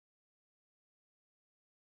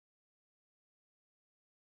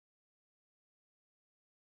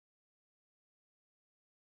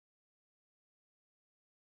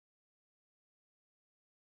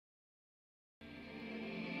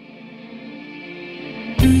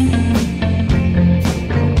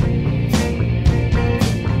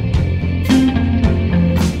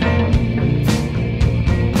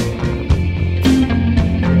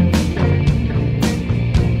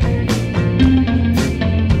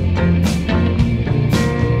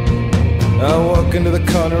walk into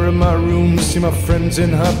the corner of my room, see my friends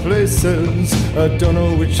in high places. I don't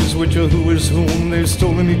know which is which or who is whom, they've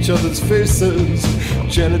stolen each other's faces.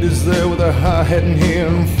 Janet is there with her high hat and hair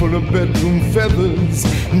and full of bedroom feathers.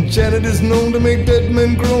 And Janet is known to make dead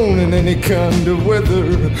men groan in any kind of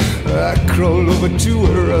weather. I crawl over to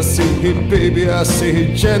her, I say, hey baby, I say,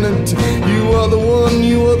 hey Janet, you are the one,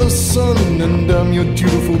 you are the sun, and I'm your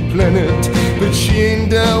beautiful planet. But she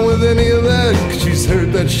ain't down with any of that, 'cause she's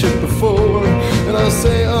heard that shit before. And I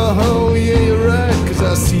say, uh-huh, yeah, you're right, 'cause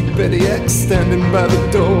I see Betty X standing by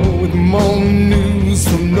the door with more news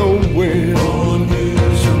from nowhere. More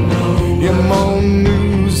news from nowhere. Yeah, more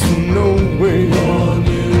news from nowhere. More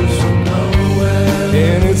news from nowhere.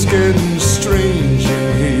 And it's getting strange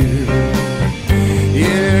in here.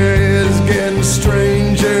 Yeah, it's getting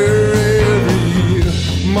stranger every year.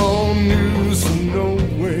 More news from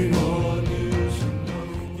nowhere. More news from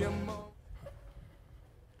nowhere. Yeah, more.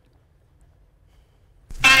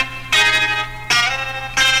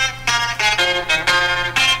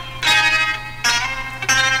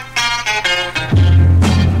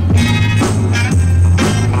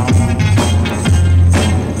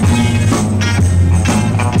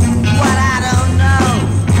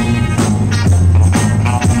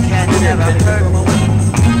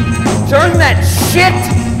 Turn that shit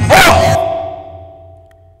off!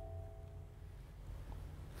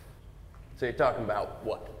 So you're talking about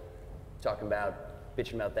what? Talking about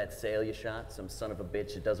bitching about that sale you shot? Some son of a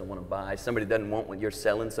bitch that doesn't want to buy, somebody doesn't want what you're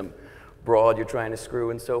selling, some broad you're trying to screw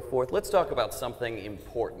and so forth. Let's talk about something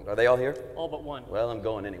important. Are they all here? All but one. Well, I'm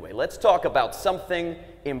going anyway. Let's talk about something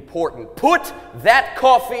important. Put that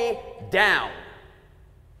coffee down.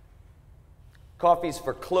 Coffee's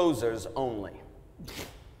for closers only.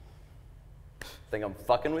 Think I'm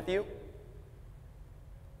fucking with you?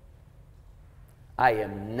 I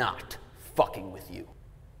am not fucking with you.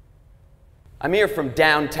 I'm here from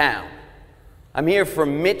downtown. I'm here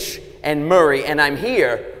from Mitch and Murray, and I'm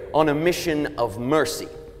here on a mission of mercy.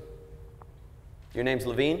 Your name's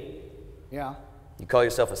Levine? Yeah. You call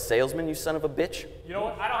yourself a salesman, you son of a bitch? You know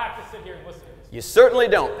what? I don't have to sit here and listen to this. You certainly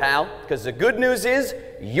don't, pal, because the good news is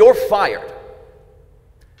you're fired.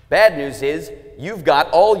 Bad news is you've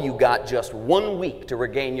got just 1 week to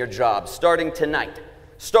regain your job, starting tonight.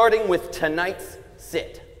 Starting with tonight's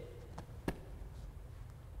sit.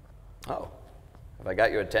 Oh, have I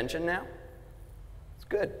got your attention now? It's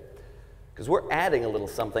good, because we're adding a little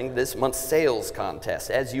something to this month's sales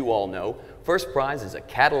contest. As you all know, first prize is a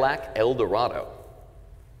Cadillac Eldorado.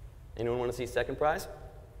 Anyone want to see second prize?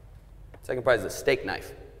 Second prize is a steak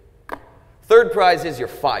knife. Third prize is you're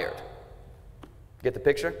fired. Get the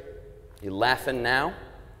picture? You laughing now?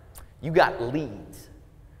 You got leads.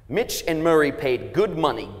 Mitch and Murray paid good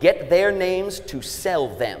money. Get their names to sell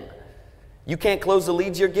them. You can't close the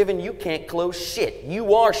leads you're given, you can't close shit.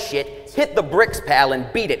 You are shit. Hit the bricks, pal,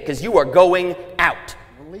 and beat it, because you are going out.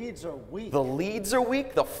 The leads are weak. The leads are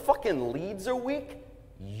weak? The fucking leads are weak?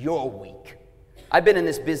 You're weak. I've been in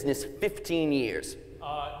this business 15 years.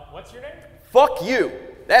 What's your name? Fuck you.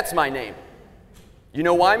 That's my name. You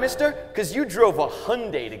know why, mister? Because you drove a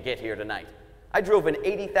Hyundai to get here tonight. I drove an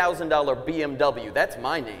 $80,000 BMW. That's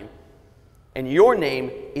my name. And your name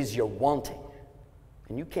is you're wanting.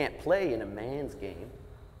 And you can't play in a man's game.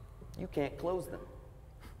 You can't close them.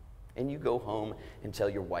 And you go home and tell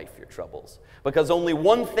your wife your troubles. Because only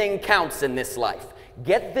one thing counts in this life.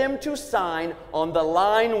 Get them to sign on the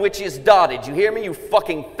line which is dotted. You hear me, you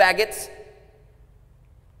fucking faggots?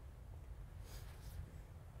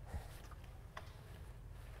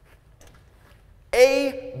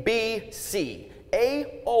 A, B, C.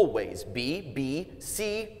 A, always. B,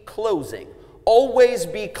 C, closing. Always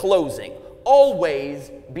be closing.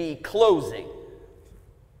 Always be closing.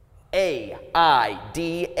 A, I,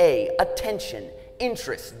 D, A. Attention,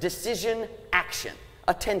 interest, decision, action.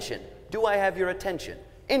 Attention. Do I have your attention?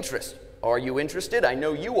 Interest. Are you interested? I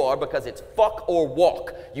know you are, because it's fuck or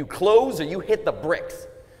walk. You close or you hit the bricks.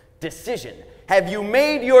 Decision. Have you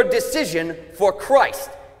made your decision for Christ?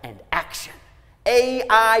 And action.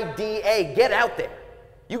 A-I-D-A, get out there.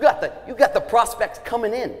 You got the prospects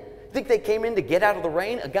coming in. Think they came in to get out of the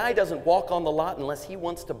rain? A guy doesn't walk on the lot unless he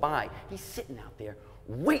wants to buy. He's sitting out there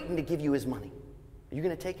waiting to give you his money. Are you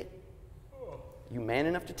going to take it? You man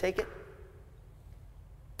enough to take it?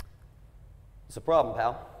 It's a problem,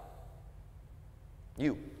 pal.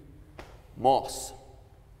 You, Moss.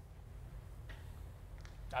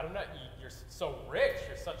 I don't know. You're so rich.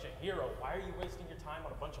 You're such a hero. Why are you wasting your time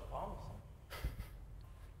on a bunch of bums?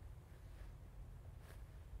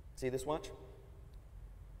 See this watch?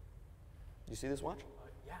 You see this watch?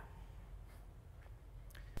 Yeah.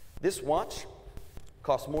 This watch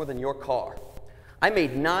costs more than your car. I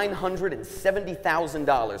made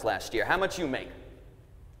 $970,000 last year. How much you make?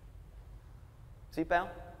 See, pal?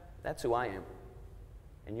 That's who I am.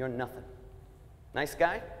 And you're nothing. Nice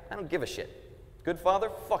guy? I don't give a shit. Good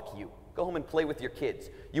father? Fuck you. Go home and play with your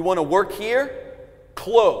kids. You want to work here?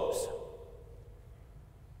 Close.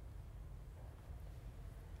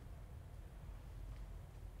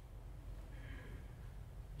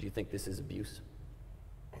 Do you think this is abuse?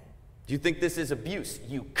 Do you think this is abuse,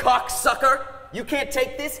 you cocksucker? You can't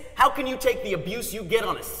take this? How can you take the abuse you get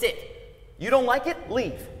on a sit? You don't like it?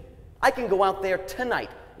 Leave. I can go out there tonight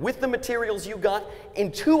with the materials you got,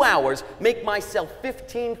 in 2 hours, make myself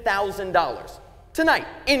 $15,000. Tonight,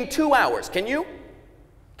 in 2 hours. Can you?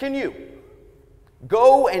 Can you?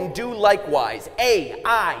 Go and do likewise.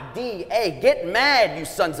 A-I-D-A. Get mad, you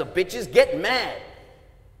sons of bitches. Get mad.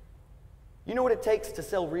 You know what it takes to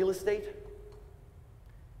sell real estate?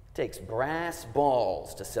 It takes brass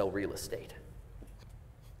balls to sell real estate.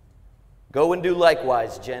 Go and do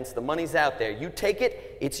likewise, gents. The money's out there. You take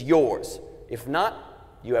it, it's yours. If not,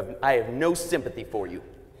 I have no sympathy for you.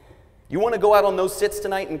 You want to go out on those sits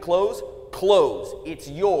tonight and close? Close. It's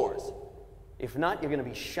yours. If not, you're going to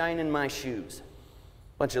be shining my shoes.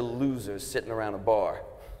 Bunch of losers sitting around a bar.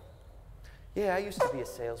 Yeah, I used to be a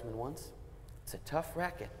salesman once. It's a tough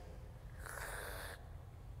racket.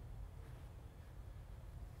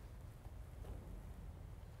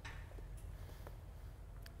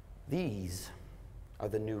 These are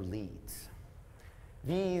the new leads.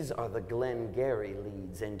 These are the Glengarry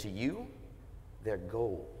leads, and to you, they're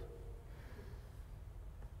gold.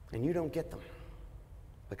 And you don't get them,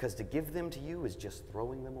 because to give them to you is just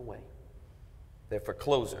throwing them away. They're for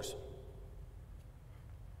closers.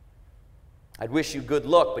 I'd wish you good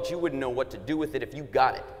luck, but you wouldn't know what to do with it if you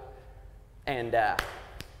got it. And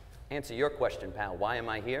answer your question, pal, why am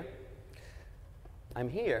I here? I'm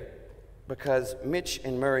here because Mitch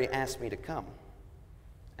and Murray asked me to come,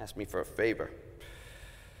 asked me for a favor.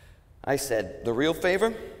 I said, the real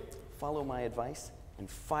favor? Follow my advice and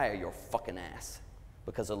fire your fucking ass,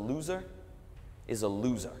 because a loser is a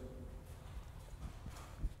loser.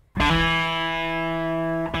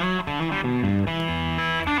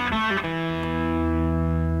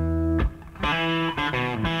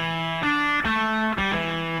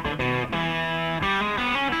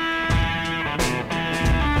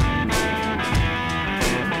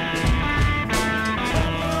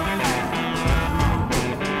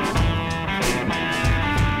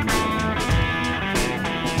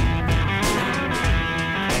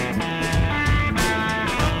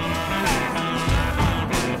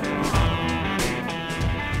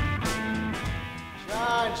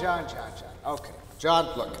 Okay,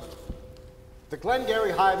 John, look. The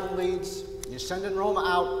Glengarry Highland leads, you're sending Roma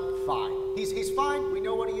out, fine. He's fine, we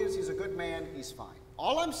know what he is, he's a good man, he's fine.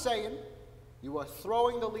 All I'm saying, you are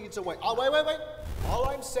throwing the leads away. Oh, wait. All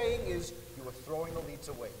I'm saying is you are throwing the leads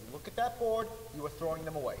away. You look at that board, you are throwing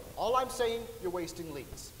them away. All I'm saying, you're wasting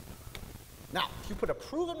leads. Now, if you put a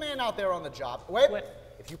proven man out there on the job, wait.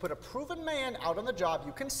 If you put a proven man out on the job,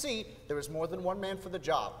 you can see there is more than one man for the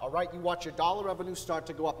job, all right? You watch your dollar revenue start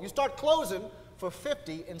to go up. You start closing for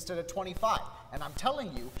 50 instead of 25. And I'm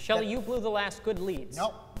telling you... Shelley, you blew the last good leads.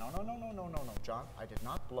 No, John. I did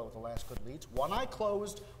not blow the last good leads. One I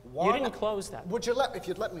closed, one... You didn't close that. If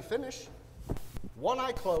you'd let me finish. One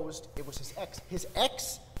I closed, it was his ex. His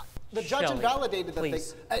ex, the judge Shelley, invalidated that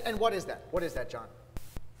please. thing. And what is that? What is that, John?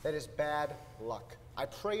 That is bad luck. I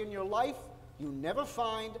pray in your life you never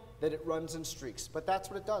find that it runs in streaks. But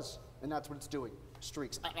that's what it does, and that's what it's doing,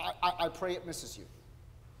 streaks. I pray it misses you.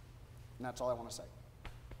 And that's all I want to say.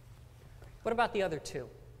 What about the other two?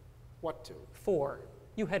 What two? 4.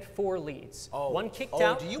 You had 4 leads. Oh. One kicked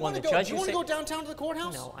out. Do you want want to go downtown to the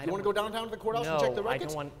courthouse? No, I don't. You want to go downtown to the courthouse and check the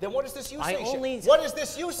records? Then what is this you say shit? What is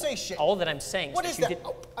this you say shit? All that I'm saying. What is that?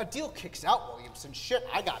 Oh, a deal kicks out, Williamson. Shit,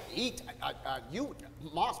 I gotta eat.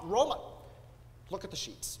 Moss, Roma. Look at the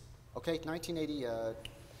sheets. Okay,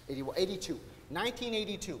 82.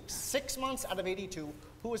 1982. 6 months out of 82.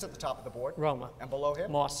 Who was at the top of the board? Roma. And below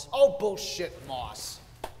him? Moss. Oh, bullshit, Moss.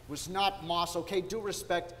 Was not Moss. Okay, due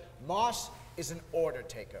respect. Moss is an order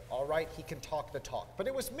taker, all right? He can talk the talk. But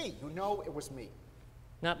it was me. You know it was me.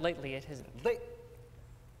 Not lately, it hasn't.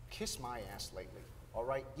 Kiss my ass lately, all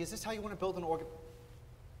right? Is this how you want to build an organ?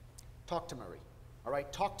 Talk to Murray, all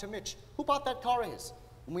right? Talk to Mitch. Who bought that car of his?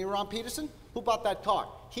 When we were on Peterson, who bought that car?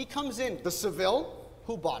 He comes in, the Seville,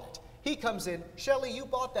 who bought it? He comes in, Shelley, you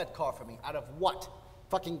bought that car for me. Out of what?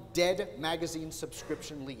 Fucking dead magazine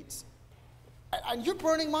subscription leads. And you're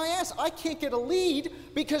burning my ass. I can't get a lead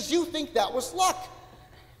because you think that was luck.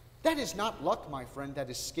 That is not luck, my friend. That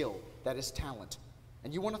is skill. That is talent.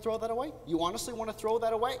 And you want to throw that away? You honestly want to throw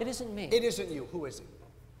that away? It isn't me. It isn't you. Who is it?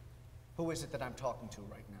 Who is it that I'm talking to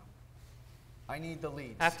right now? I need the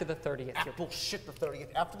leads. After the 30th. Bullshit, the 30th.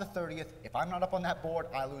 After the 30th, if I'm not up on that board,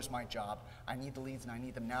 I lose my job. I need the leads, and I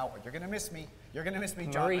need them now, or you're going to miss me. You're going to miss me,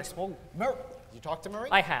 John. Murray. Murray. You talk to Murray?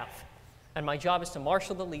 I have. And my job is to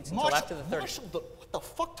marshal the leads until after the 30th. What the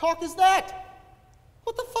fuck talk is that?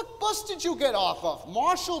 What the fuck bus did you get off of?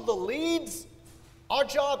 Marshal the leads? Our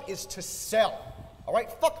job is to sell. All right?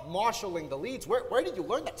 Fuck marshaling the leads. Where did you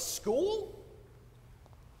learn that? School?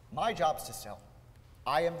 My job's to sell.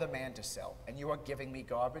 I am the man to sell, and you are giving me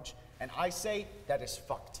garbage, and I say that is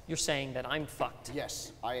fucked. You're saying that I'm fucked.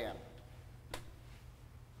 Yes, I am.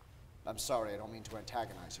 I'm sorry, I don't mean to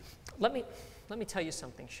antagonize you. Let me tell you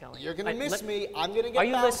something, Shelley. You're gonna miss me, I'm gonna get Are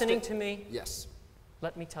you bounced listening in. to me? Yes.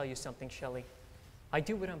 Let me tell you something, Shelley. I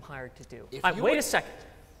do what I'm hired to do. If you Wait were- a second.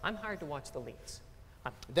 I'm hired to watch the leads.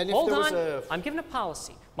 Then if Hold there was on. a- I'm given a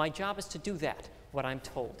policy. My job is to do that, what I'm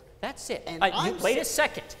told. That's it. And Wait a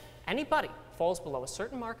second. Anybody falls below a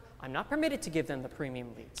certain mark, I'm not permitted to give them the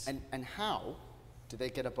premium leads. And how do they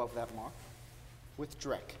get above that mark? With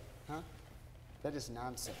Drek, huh? That is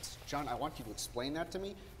nonsense. John, I want you to explain that to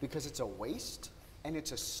me because it's a waste and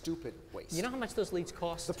it's a stupid waste. You know how much those leads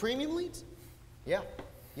cost? The premium leads? Yeah.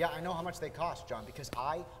 Yeah, I know how much they cost, John, because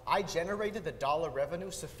I generated the dollar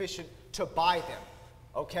revenue sufficient to buy them,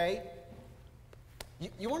 okay?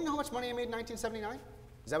 You want to know how much money I made in 1979?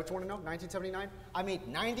 Is that what you want to know? 1979? I made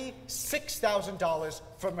 $96,000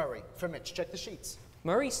 for Murray, for Mitch. Check the sheets.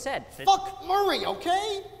 Murray said that... Fuck Murray,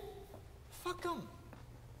 okay? Fuck him.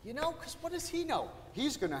 You know, because what does he know?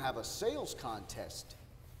 He's going to have a sales contest.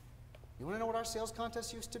 You want to know what our sales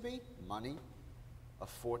contest used to be? Money, a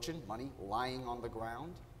fortune, money lying on the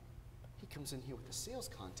ground. He comes in here with a sales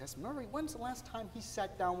contest. Murray, when's the last time he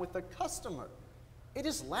sat down with a customer? It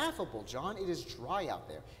is laughable, John. It is dry out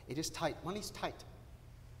there. It is tight. Money's tight.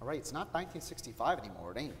 All right, it's not 1965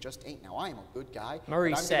 anymore. It ain't. It just ain't. Now, I am a good guy.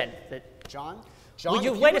 Murray said that... John, Will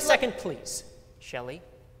you wait a second, please? Shelley,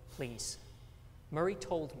 please. Murray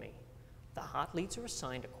told me the hot leads are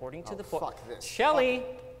assigned according to the board. Fuck this. Shelley,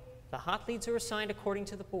 the hot leads are assigned according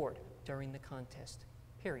to the board during the contest.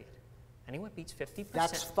 Period. Anyone beats 50%.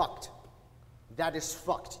 That's fucked. That is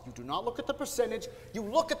fucked. You do not look at the percentage. You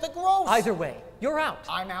look at the gross. Either way, you're out.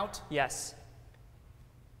 I'm out. Yes.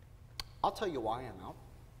 I'll tell you why I'm out.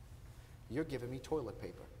 You're giving me toilet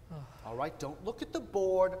paper. All right? Don't look at the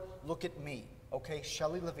board. Look at me. Okay?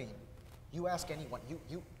 Shelley Levine. You ask anyone.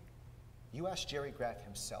 You ask Jerry Graff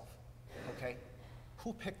himself. Okay?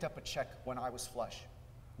 Who picked up a check when I was flush?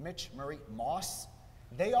 Mitch, Murray, Moss.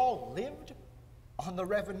 They all lived on the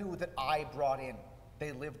revenue that I brought in.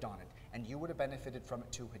 They lived on it. And you would have benefited from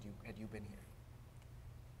it too had you been here.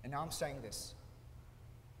 And now I'm saying this.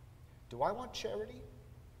 Do I want charity?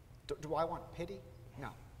 Do I want pity? No.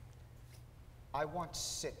 I want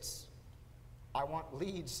sits. I want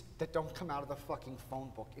leads that don't come out of the fucking phone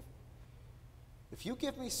book. If you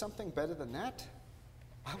give me something better than that,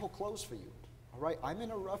 I will close for you. All right? I'm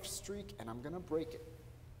in a rough streak and I'm going to break it.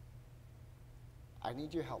 I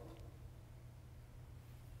need your help.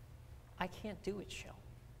 I can't do it, Shell.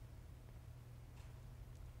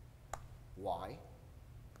 Why?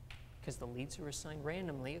 Because the leads are assigned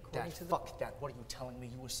randomly according to the... Fuck that. What are you telling me?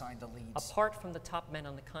 You assigned the leads. Apart from the top men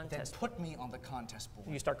on the Then contest. put me on the contest board.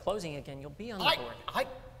 You start closing again, you'll be on the board.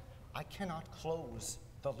 I cannot close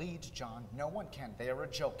the leads, John. No one can. They are a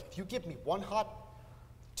joke. If you give me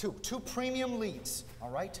two premium leads, all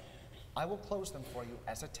right, I will close them for you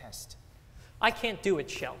as a test. I can't do it,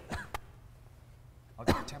 Shell. I'll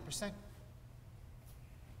give you 10%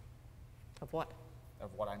 Of what? of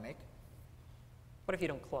what I make. What if you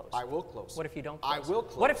don't close? I will close. What if you don't I close? will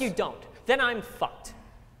close. What if you don't? Then I'm fucked.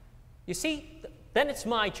 You see? Then it's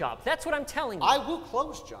my job. That's what I'm telling you. I will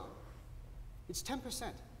close, John. It's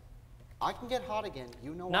 10%. I can get hot again.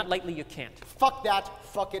 You know Not I- lately, you can't. Fuck that.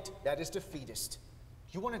 Fuck it. That is defeatist.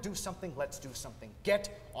 You want to do something? Let's do something.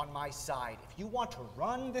 Get on my side. If you want to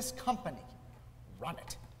run this company, run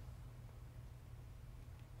it.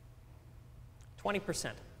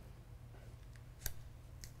 20%.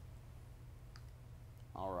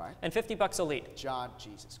 All right. And $50 a lead. John,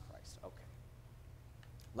 Jesus Christ. Okay.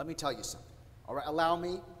 Let me tell you something. All right. Allow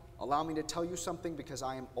me to tell you something because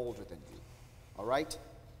I am older than you. All right?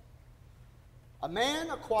 A man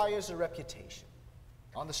acquires a reputation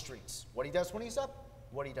on the streets. What he does when he's up,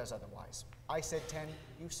 what he does otherwise. I said 10,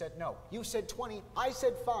 you said no. You said 20, I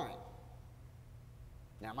said fine.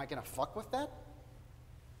 Now, am I going to fuck with that?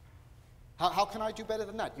 How can I do better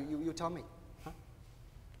than that? You tell me. Huh?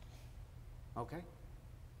 Okay.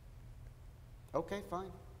 Okay, fine.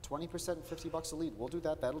 20% and $50 a lead. We'll do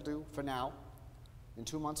that. That'll do for now. In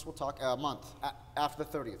 2 months, we'll talk. A month. After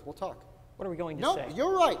the 30th, we'll talk. What are we going to No, say?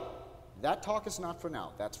 you're right. That talk is not for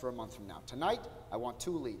now. That's for a month from now. Tonight, I want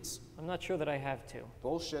 2 leads. I'm not sure that I have to.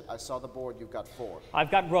 Bullshit. I saw the board. You've got 4.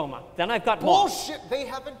 I've got Roma. Then I've got Mark. Bullshit. They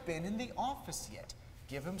haven't been in the office yet.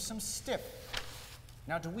 Give him some stiff.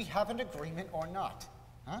 Now, do we have an agreement or not?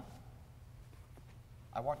 Huh?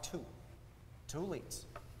 I want 2. 2 leads.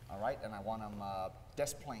 All right? And I want them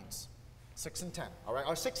desk planes. 6 and 10. All right?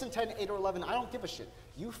 Or 6 and 10, 8 or 11. I don't give a shit.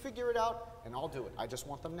 You figure it out, and I'll do it. I just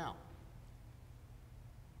want them now.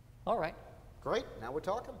 All right. Great. Now we're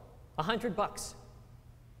talking. $100.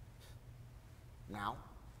 Now.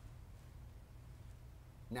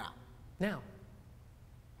 Now. Now.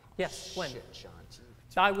 Yes, when? Shit, John.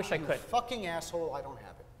 I wish I You could. fucking asshole. I don't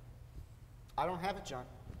have it. I don't have it, John.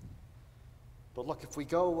 But look, if we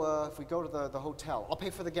go to the hotel, I'll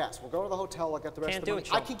pay for the gas. We'll go to the hotel. I'll get the rest Can't of the do money.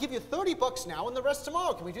 it, I Sean. can give you $30 now and the rest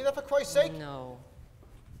tomorrow. Can we do that for Christ's sake? No.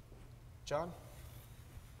 John,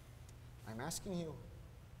 I'm asking you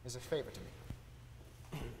as a favor to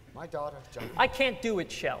me. My daughter, John. I can't do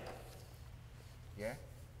it, Shell. Yeah?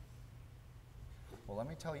 Well, let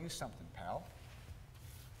me tell you something, pal.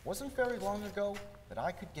 Wasn't very long ago that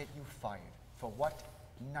I could get you fired. For what?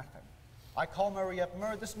 Nothing. I call Murray up.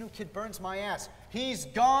 Murray, this new kid burns my ass. He's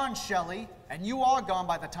gone, Shelley, and you are gone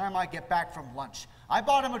by the time I get back from lunch. I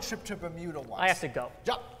bought him a trip to Bermuda once. I have to go.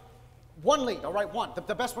 John, 1 lead, all right, 1.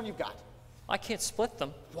 The best one you've got. I can't split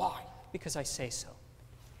them. Why? Because I say so.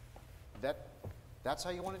 That's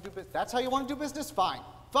how you want to do business? That's how you want to do business? Fine.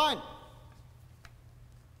 Fine.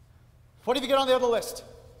 What have you got on the other list?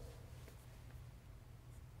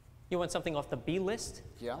 You want something off the B list?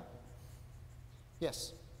 Yeah?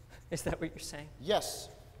 Yes. Is that what you're saying? Yes,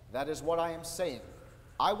 that is what I am saying.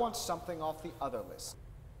 I want something off the other list.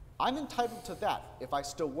 I'm entitled to that if I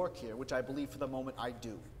still work here, which I believe for the moment I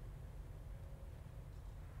do.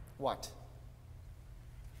 What?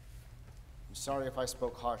 I'm sorry if I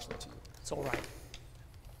spoke harshly to you. It's all right.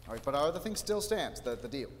 All right, but our other thing still stands, the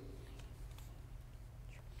deal.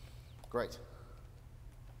 Great.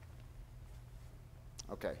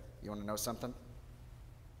 Okay, you want to know something?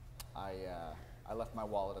 I left my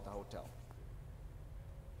wallet at the hotel.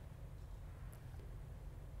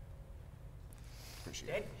 Appreciate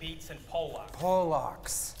it. Deadbeats and Polacks.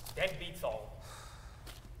 Polacks. Deadbeats all.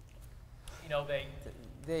 You know, they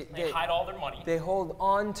They hide all their money. They hold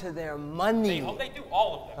on to their money. They do,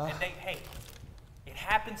 all of them. And hey, it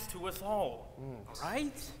happens to us all,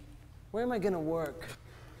 right? Where am I gonna work?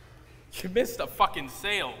 You missed a fucking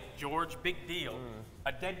sale, George. Big deal.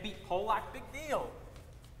 A deadbeat Polak, big deal.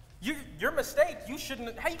 Your mistake. You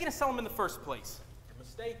shouldn't. How you gonna sell them in the first place? Your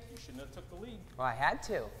mistake. You shouldn't have took the lead. Well, I had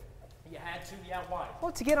to. You had to. Yeah. Why?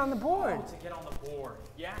 Well, to get on the board. Oh, to get on the board.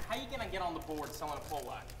 Yeah. How you gonna get on the board selling a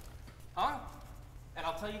Polak? Huh? And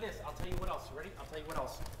I'll tell you this. I'll tell you what else. You ready? I'll tell you what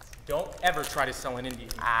else. Don't ever try to sell an Indian.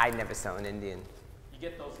 I never sell an Indian. You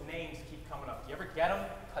get those names keep coming up. You ever get them?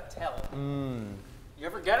 Patel. You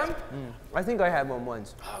ever get them? I think I had one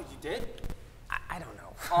once. Oh, you did? I don't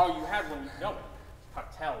know. Oh, you had one. You know it.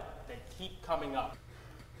 Patel. They keep coming up.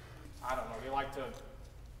 I don't know. They like to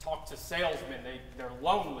talk to salesmen. They're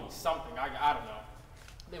lonely. Something. I don't know.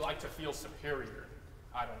 They like to feel superior.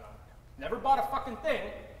 I don't know. Never bought a fucking thing.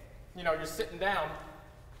 You know, you're sitting down.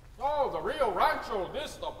 Oh, the Rio Rancho,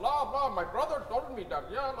 this, the blah, blah. My brother told me that.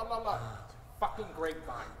 Yeah, la, la, la. Fucking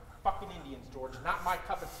grapevine. Fucking Indians, George. Not my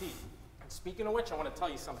cup of tea. And speaking of which, I want to tell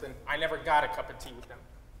you something. I never got a cup of tea with them.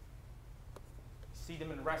 See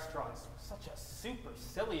them in restaurants. Such a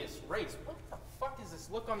supercilious race. What the fuck is this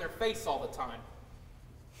look on their face all the time?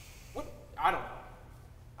 What? I don't know.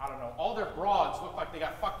 I don't know. All their broads look like they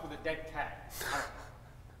got fucked with a dead cat.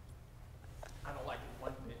 I don't like it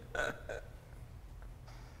one bit.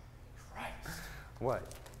 Christ. What?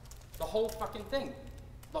 The whole fucking thing.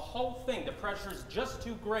 The whole thing. The pressure's just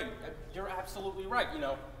too great. You're absolutely right. You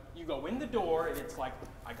know, you go in the door and it's like,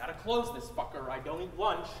 I gotta close this fucker, or I don't eat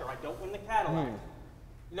lunch, or I don't win the Cadillac.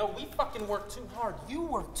 You know, we fucking work too hard. You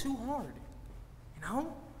work too hard. You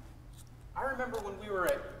know? I remember when we were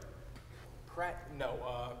at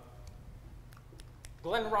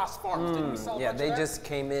Glen Ross Farms. Didn't we sell a Yeah, bunch they of that? just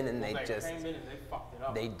came in and They they just. came in and they fucked it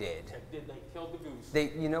up. They did. They did. They killed the goose.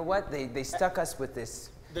 They, you know what? They stuck us with this.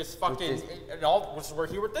 This fucking, we're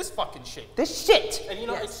here with this fucking shit. This shit. And you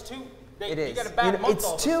know, Yes. it's too, It you is. got a bad You know, month it's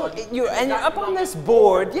all of a too. sudden, You're they got up you on this this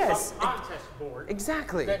board. Yes. Some contest board.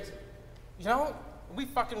 Exactly. That, you know, we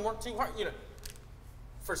fucking work too hard, you know,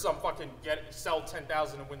 for some fucking sell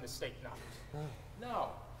 10,000 and win the state. No,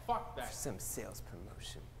 fuck that. Some sales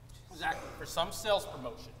promotion. Exactly, for some sales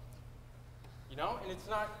promotion. You know, and it's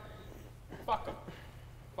not, Fuck them.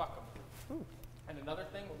 Fuck them. And another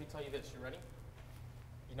thing, let me tell you this. You ready?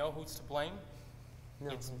 You know who's to blame?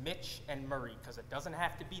 No. It's Mitch and Murray, because it doesn't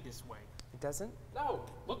have to be this way. It doesn't? No,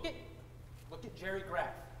 look at Jerry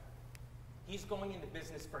Graff. He's going into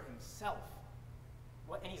business for himself.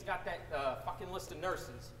 What? And he's got that fucking list of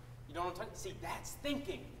nurses. You know what I'm talking? See, that's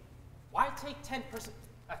thinking. Why take 10%?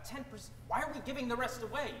 10%? Why are we giving the rest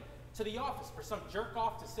away to the office for some jerk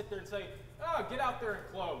off to sit there and say, "Oh, get out there and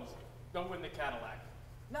close. Go win the Cadillac."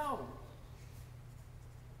 No.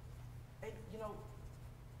 And you know,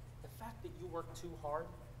 the fact that you work too hard,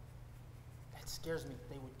 that scares me that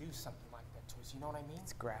they would do something like that to us. You know what I mean?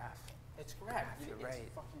 It's Graff. It's Graff. You're It's right.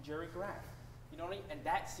 fucking Jerry Graff. You know what I mean? And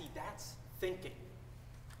that's thinking.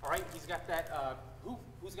 All right, he's got that,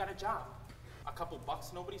 who's got a job? A couple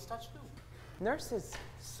bucks nobody's touched? Who? Nurses.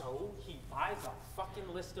 So he buys a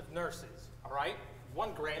fucking list of nurses, all right?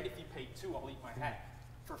 $1,000 if you pay 2, I'll eat my hat.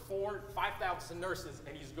 For 5,000 nurses,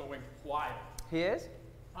 and he's going wild. He is?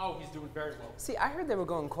 Oh, he's doing very well. See, I heard they were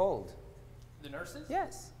going cold. The nurses?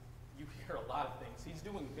 Yes. You hear a lot of things. He's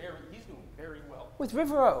doing very well. With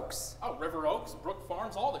River Oaks. Oh, River Oaks, Brook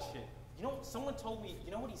Farms, all the shit. You know, someone told me, you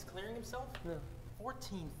know what he's clearing himself? No.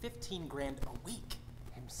 14, 15 grand a week.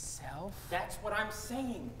 Himself? That's what I'm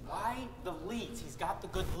saying. Why the leads? He's got the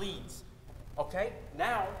good leads. Okay?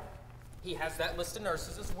 Now, he has that list of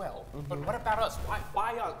nurses as well. But what about us?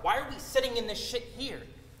 Why are we sitting in this shit here?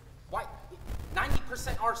 Why?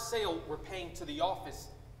 90% our sale we're paying to the office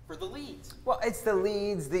for the leads. Well, it's the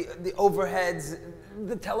leads, the overheads,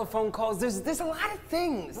 the telephone calls. There's a lot of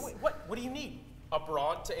things. Wait, what do you need?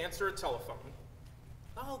 Abroad to answer a telephone.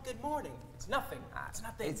 Oh, good morning. It's nothing. It's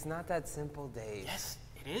nothing. It's not that simple, Dave. Yes,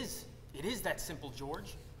 it is. It is that simple,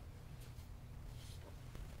 George.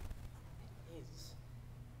 It is.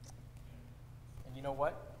 And you know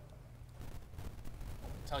what? I'm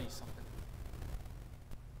going to tell you something.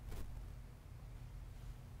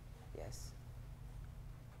 Yes.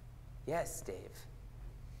 Yes, Dave.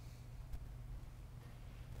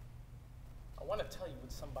 I want to tell you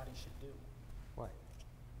what somebody should do. What?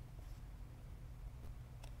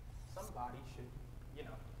 Somebody should, you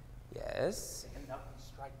know, Yes. stand up and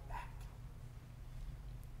strike back.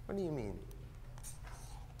 What do you mean?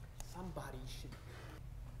 Somebody should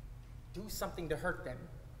do something to hurt them.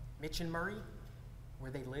 Mitch and Murray, where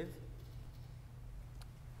they live.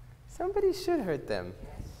 Somebody should hurt them.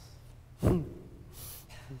 Yes.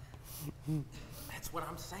 That's what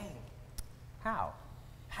I'm saying. How?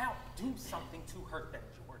 How? Do something to hurt them,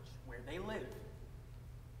 George, where they live.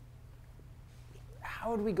 How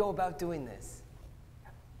would we go about doing this?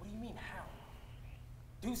 What do you mean, how?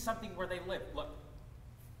 Do something where they live. Look.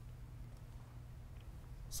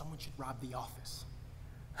 Someone should rob the office.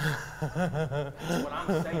 That's what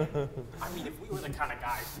I'm saying. I mean, if we were the kind of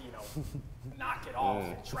guys to, you know, knock it off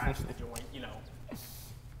and trash the joint, you know,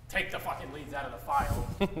 take the fucking leads out of the file,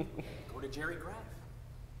 go to Jerry Graff.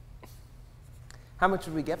 How much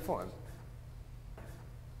would we get for him?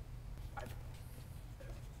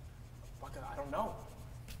 I don't know.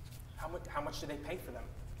 How much do they pay for them?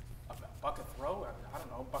 A buck a throw? I don't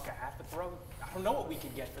know. A buck a half a throw? I don't know what we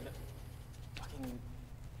could get for them. Fucking,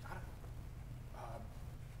 I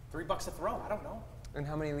don't, $3 a throw. I don't know. And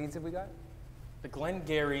how many leads have we got? The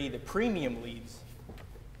Glengarry, the premium leads.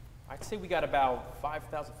 I'd say we got about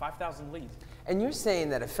 5,000 leads. And you're saying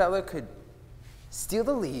that a fella could steal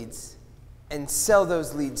the leads and sell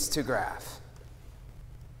those leads to Graff?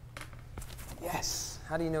 Yes.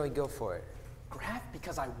 How do you know he'd go for it? Graff,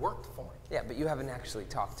 because I worked for him. Yeah, but you haven't actually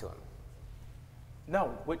talked to him.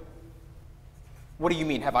 No, what do you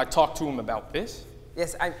mean? Have I talked to him about this?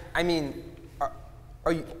 Yes, I mean,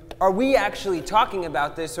 are we actually talking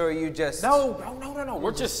about this, or are you just... No.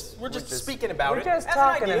 We're just speaking about it. We're just as an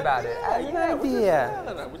talking idea. about it. As an idea.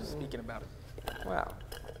 No, we're just speaking about it. Well,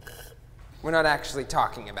 we're not actually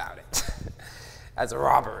talking about it as a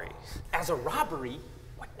robbery. As a robbery?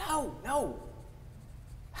 What? No.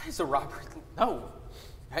 That is a robbery. No.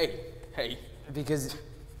 Hey. Because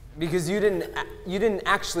you didn't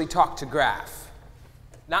actually talk to Graff.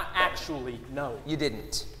 Not actually, no. You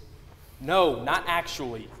didn't. No, not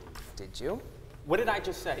actually. Did you? What did I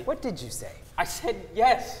just say? What did you say? I said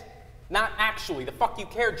yes. Not actually. The fuck you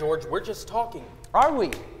care, George. We're just talking. Are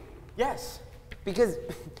we? Yes. Because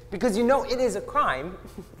you know it is a crime.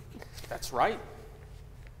 That's right.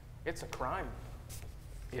 It's a crime.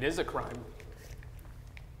 It is a crime.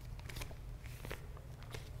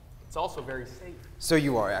 It's also very safe. So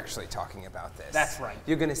you are actually talking about this. That's right.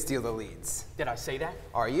 You're gonna steal the leads. Did I say that?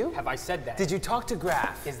 Are you? Have I said that? Did you talk to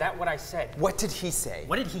Graff? Is that what I said? What did he say?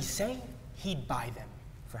 What did he say? He'd buy them.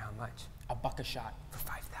 For how much? $1 $1 a shot. For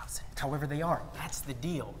 5,000. However they are, that's the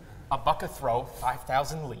deal. $1 a throw,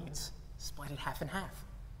 5,000 leads, split it half and half.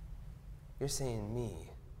 You're saying me.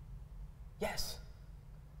 Yes.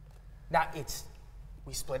 Now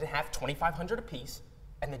we split it half, 2,500 apiece,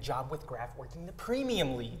 and the job with Graf working the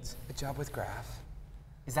premium leads. A job with Graf?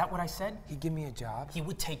 Is that what I said? He'd give me a job? He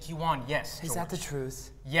would take you on, yes, George. Is that the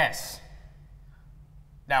truth? Yes.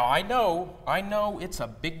 Now, I know it's a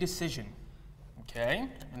big decision, okay?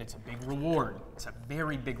 And it's a big reward. It's a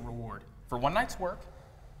very big reward for one night's work.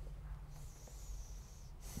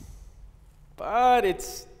 But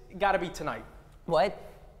it's gotta be tonight. What?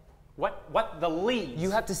 What? The leads.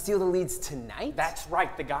 You have to steal the leads tonight? That's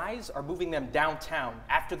right. The guys are moving them downtown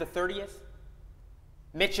after the 30th.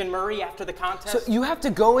 Mitch and Murray after the contest. So you have to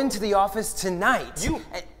go into the office tonight?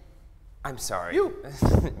 I'm sorry. You.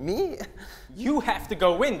 Me? You have to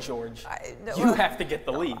go in, George. No, you have to get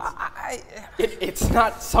the leads. It's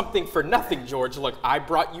not something for nothing, George. Look, I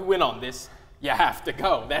brought you in on this. You have to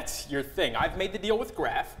go. That's your thing. I've made the deal with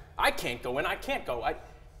Graf. I can't go in. I can't go.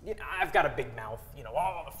 I've got a big mouth. You know,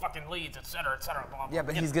 all the fucking leads, et cetera, blah, blah. Yeah,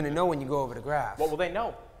 but he's going to know when you go over to Graf. What will they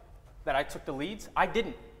know? That I took the leads? I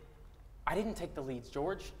didn't take the leads,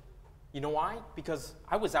 George. You know why? Because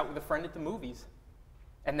I was out with a friend at the movies.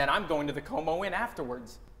 And then I'm going to the Como Inn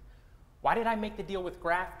afterwards. Why did I make the deal with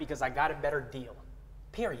Graf? Because I got a better deal.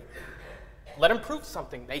 Period. Let them prove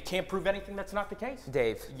something. They can't prove anything that's not the case.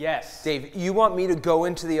 Dave. Yes. Dave, you want me to go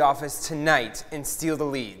into the office tonight and steal the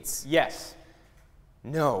leads? Yes.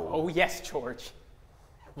 No. Oh, yes, George.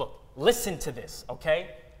 Look, listen to this,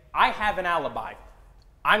 okay? I have an alibi.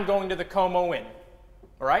 I'm going to the Como Inn,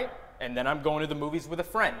 all right? And then I'm going to the movies with a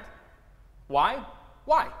friend. Why?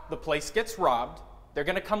 Why? The place gets robbed. They're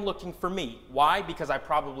going to come looking for me. Why? Because I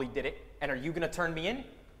probably did it. And are you going to turn me in?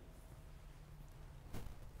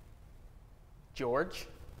 George,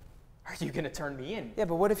 are you going to turn me in? Yeah,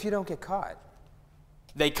 but what if you don't get caught?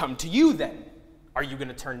 They come to you then. Are you going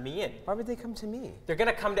to turn me in? Why would they come to me? They're going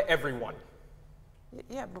to come to everyone.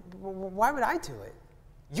 Yeah, but why would I do it?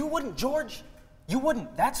 You wouldn't, George. You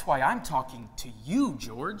wouldn't. That's why I'm talking to you,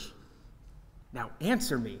 George. Now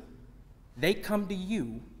answer me. They come to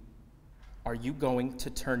you. Are you going to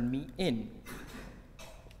turn me in?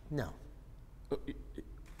 No.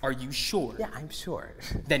 Are you sure? Yeah, I'm sure.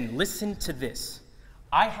 Then listen to this.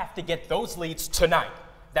 I have to get those leads tonight.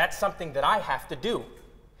 That's something that I have to do.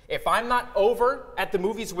 If I'm not over at the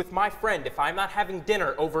movies with my friend, if I'm not having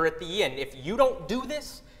dinner over at the inn, if you don't do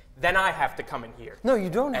this, then I have to come in here. No, you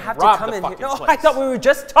don't have to rob come the in here. fucking No, place. I thought we were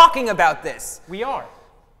just talking about this. We are.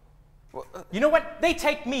 Well, you know what? They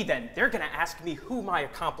take me then. They're going to ask me who my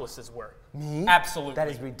accomplices were. Me? Absolutely. That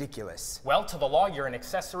is ridiculous. Well, to the law, you're an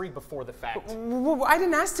accessory before the fact. I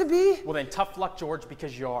didn't ask to be. Well, then tough luck, George,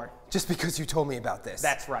 because you are. Just because you told me about this.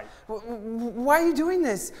 That's right. Why are you doing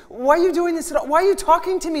this? Why are you doing this at all? Why are you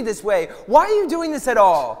talking to me this way? Why are you doing this at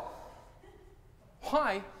all?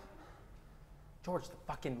 Why? George, the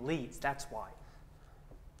fucking leads, that's why.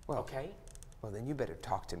 Well, okay? Well, then you better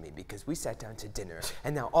talk to me because we sat down to dinner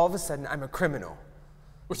and now all of a sudden I'm a criminal.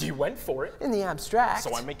 Well, you went for it. In the abstract.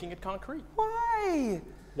 So I'm making it concrete. Why?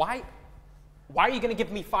 Why are you going to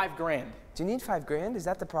give me $5,000? Do you need $5,000? Is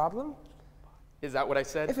that the problem? Is that what I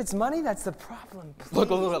said? If it's money, that's the problem. Please.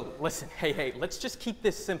 Look, listen. Hey, let's just keep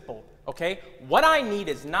this simple, okay? What I need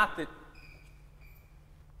is not the...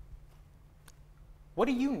 What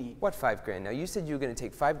do you need? What $5,000? Now, you said you were going to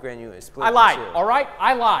take $5,000, you were going to split I it lied, in two. all right?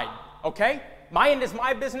 I lied, okay? My end is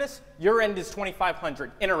my business. Your end is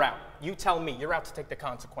 $2,500. In or out? You tell me. You're out to take the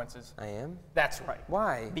consequences. I am? That's right.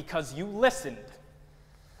 Why? Because you listened.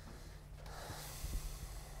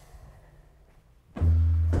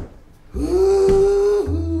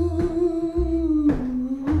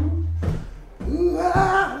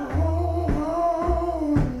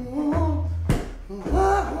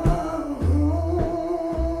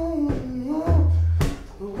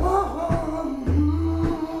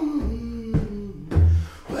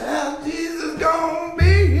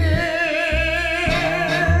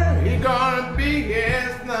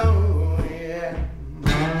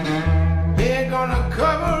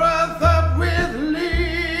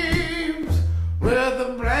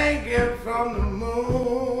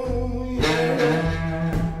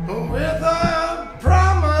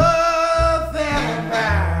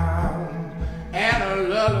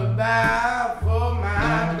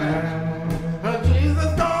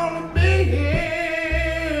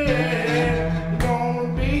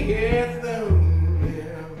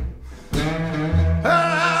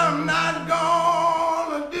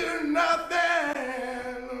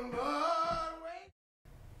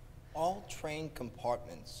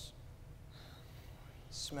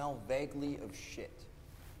 smell vaguely of shit.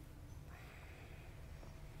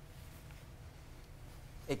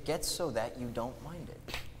 It gets so that you don't mind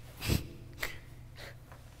it.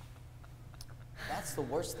 That's the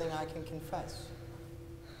worst thing I can confess.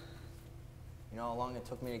 You know how long it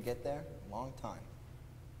took me to get there? A long time.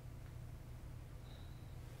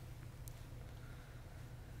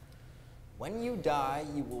 When you die,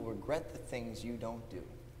 you will regret the things you don't do.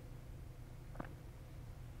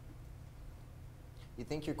 You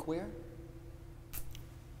think you're queer?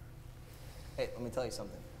 Hey, let me tell you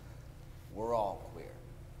something. We're all queer.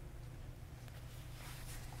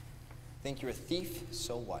 Think you're a thief?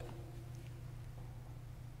 So what?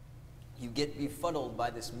 You get befuddled by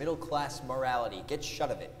this middle-class morality. Get shut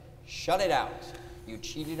of it. Shut it out. You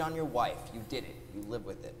cheated on your wife. You did it. You live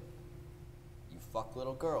with it. You fuck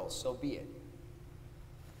little girls. So be it.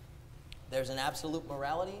 There's an absolute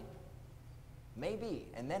morality? Maybe.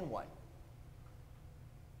 And then what?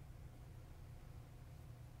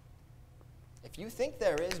 If you think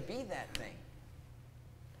there is, be that thing.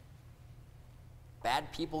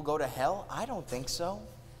 Bad people go to hell? I don't think so.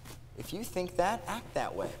 If you think that, act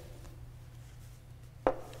that way.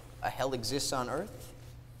 A hell exists on earth?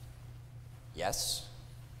 Yes.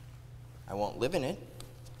 I won't live in it.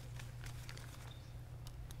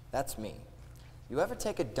 That's me. You ever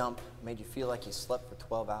take a dump made you feel like you slept for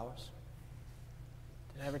 12 hours?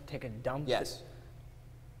 Did I ever take a dump? Yes.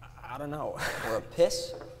 I don't know. Or a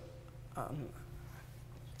piss?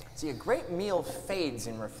 See, a great meal fades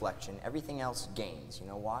in reflection. Everything else gains. You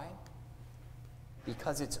know why?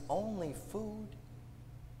 Because it's only food.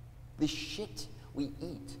 The shit we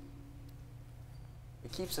eat.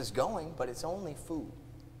 It keeps us going, but it's only food.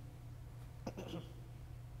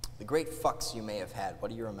 The great fucks you may have had,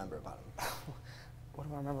 what do you remember about them? What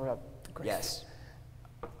do I remember about the great? Yes.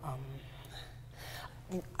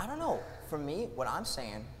 I don't know. For me, what I'm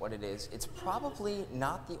saying, what it is, it's probably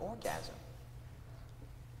not the orgasm.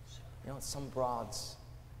 You know, it's some broad's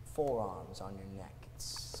forearms on your neck. It's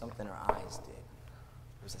something her eyes did.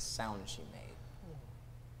 It was a sound she made.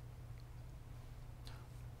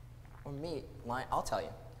 Or me, I'll tell you,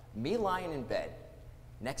 me lying in bed,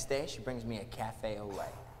 next day she brings me a cafe au lait.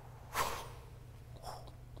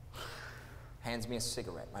 Hands me a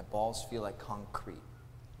cigarette. My balls feel like concrete.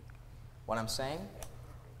 What I'm saying?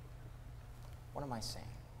 What am I saying?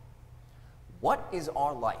 What is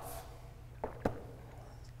our life?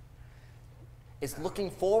 It's looking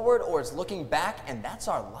forward or it's looking back, and that's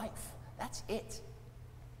our life. That's it.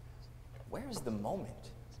 Where is the moment?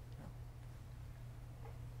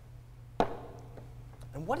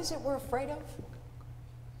 And what is it we're afraid of?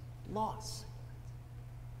 Loss.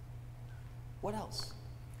 What else?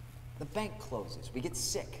 The bank closes. We get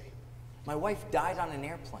sick. My wife died on an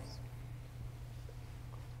airplane.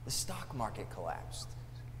 The stock market collapsed.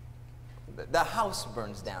 The house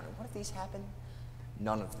burns down. And what if these happen?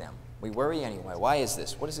 None of them. We worry anyway. Why is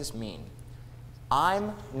this? What does this mean?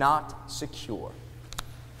 I'm not secure.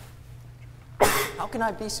 How can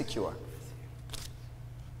I be secure?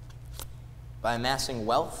 By amassing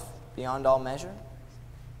wealth beyond all measure?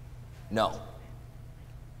 No.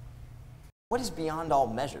 What is beyond all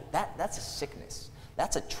measure? That's a sickness.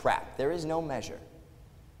 That's a trap. There is no measure.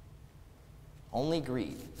 Only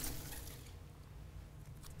greed.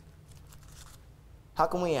 How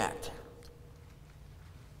can we act?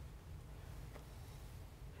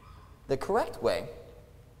 The correct way,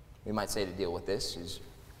 we might say, to deal with this is,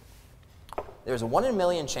 there's a 1 in a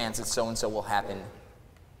million chance that so-and-so will happen.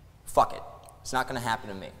 Fuck it. It's not going to happen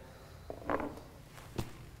to me.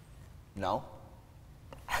 No.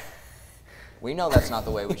 We know that's not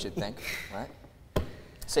the way we should think, right?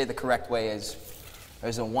 Say the correct way is,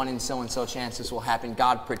 there's a 1 in so-and-so chance this will happen.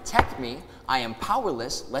 God protect me. I am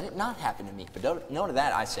powerless. Let it not happen to me. But no to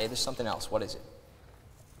that, I say there's something else. What is it?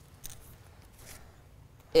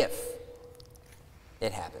 If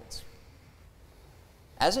it happens.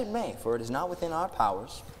 As it may, for it is not within our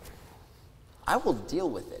powers, I will deal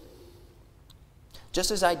with it. Just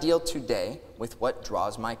as I deal today with what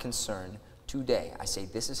draws my concern today. I say,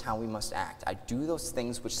 this is how we must act. I do those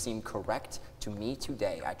things which seem correct to me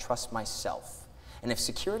today. I trust myself. And if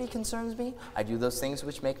security concerns me, I do those things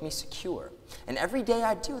which make me secure. And every day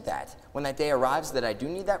I do that. When that day arrives that I do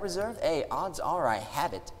need that reserve, A, odds are I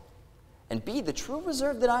have it. And B, the true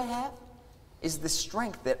reserve that I have is the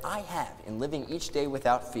strength that I have in living each day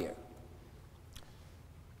without fear,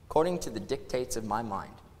 according to the dictates of my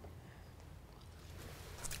mind.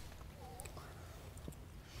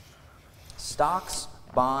 Stocks,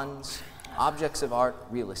 bonds, objects of art,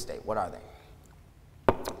 real estate, what are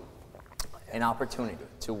they? An opportunity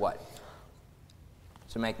to what?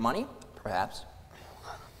 To make money? Perhaps.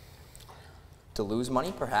 To lose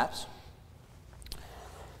money, perhaps.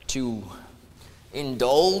 To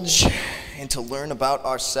indulge and to learn about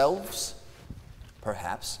ourselves,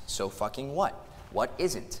 perhaps. So fucking what? What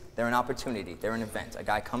isn't? They're an opportunity. They're an event. A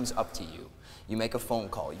guy comes up to you. You make a phone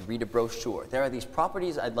call. You read a brochure. There are these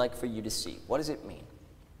properties I'd like for you to see. What does it mean?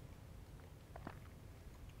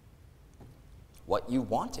 What you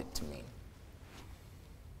want it to mean.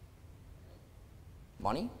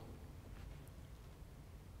 Money?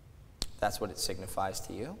 That's what it signifies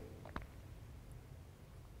to you.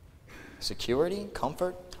 Security,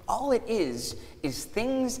 comfort, all it is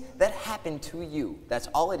things that happen to you. That's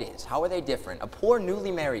all it is. How are they different? A poor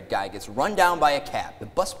newly married guy gets run down by a cab. The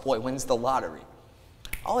busboy wins the lottery.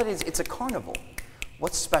 All it is, it's a carnival.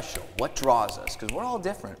 What's special? What draws us? Because we're all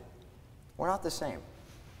different. We're not the same.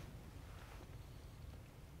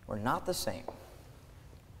 We're not the same.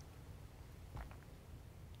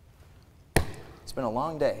 It's been a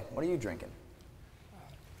long day. What are you drinking?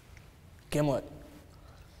 Gimlet.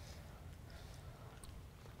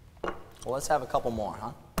 Well, let's have a couple more,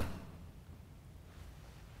 huh?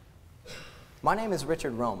 My name is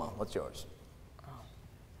Richard Roma. What's yours?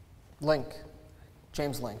 Link.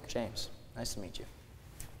 James Link. James. Nice to meet you.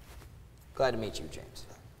 Glad to meet you, James.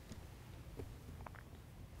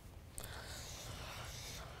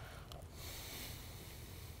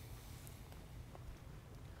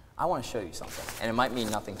 I want to show you something, and it might mean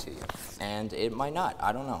nothing to you, and it might not.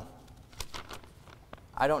 I don't know.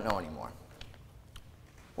 I don't know anymore.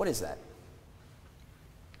 What is that?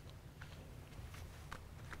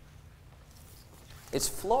 It's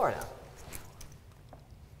Florida.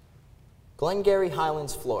 Glengarry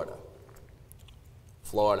Highlands, Florida.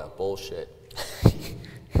 Florida, bullshit.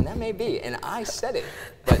 And that may be, and I said it,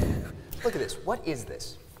 but look at this. What is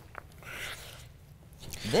this?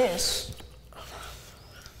 This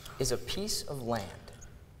is a piece of land.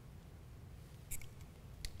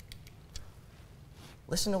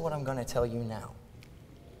 Listen to what I'm going to tell you now.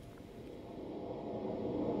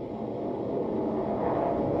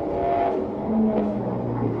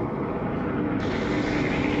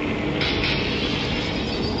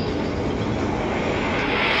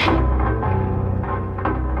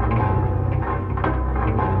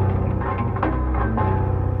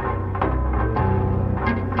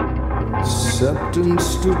 Except and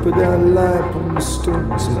stupid I lie upon the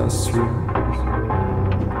stones in our swim.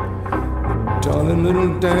 The darling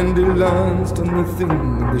little dandelions done the thing,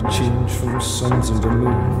 and they change from suns into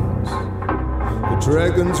moons. The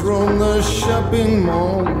dragons roam the shopping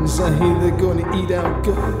malls. I hear they're gonna eat our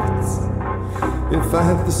guts. If I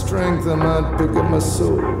had the strength, I might pick up my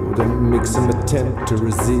sword and make some attempt to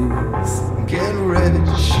resist. Get ready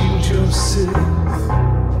to shoot yourself.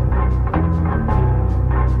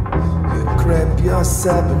 Grab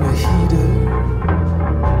yourself in a heater.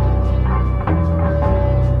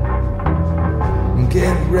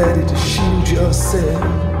 Get ready to shoot yourself.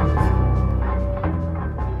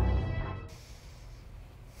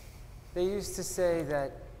 They used to say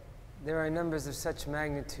that there are numbers of such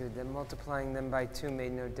magnitude that multiplying them by 2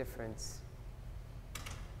 made no difference.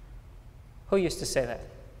 Who used to say that?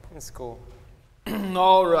 In school.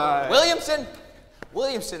 All right. Williamson!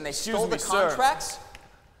 Williamson, they stole the Excuse me, sir. contracts?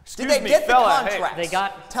 Did Excuse they me, get fella, the hey. contracts? They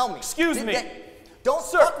got- Tell me. Excuse Did me. Don't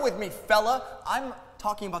fuck with me, fella. I'm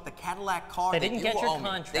talking about the Cadillac car They that didn't you get your owe me.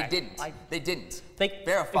 contract. They didn't. They didn't. They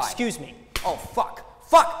Verify. Excuse me. Oh, fuck.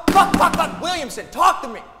 Fuck. Williamson, talk to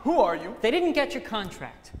me. Who are you? They didn't get your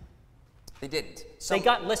contract. They didn't.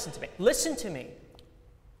 Listen to me. Listen to me.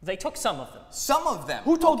 They took some of them. Some of them.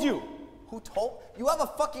 Who told you? Who told? You have a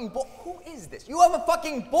fucking board. Who is this? You have a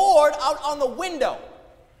fucking board out on the window.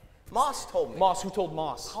 Moss told me. Moss, who told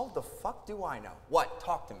Moss? How the fuck do I know? What?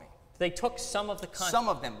 Talk to me. They took some of the contract. Some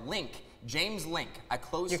of them. Link. James Link. I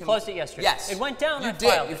closed You him. closed it yesterday. Yes. It went down, You I did.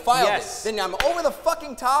 filed You it. filed Yes. it. Then I'm over the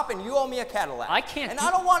fucking top and you owe me a Cadillac. I can't And do-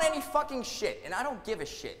 I don't want any fucking shit. And I don't give a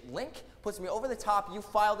shit. Link puts me over the top. You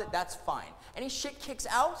filed it. That's fine. Any shit kicks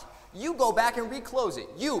out, you go back and reclose it.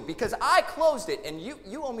 You, because I closed it and you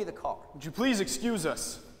owe me the car. Would you please excuse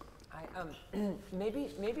us?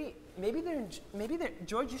 Maybe they're,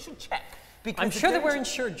 George, you should check. Because I'm sure that we're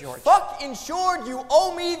insured, George. Fuck insured. You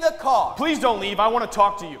owe me the car. Please don't leave. I want to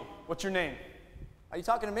talk to you. What's your name? Are you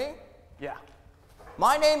talking to me? Yeah.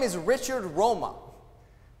 My name is Richard Roma.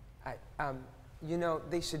 You know,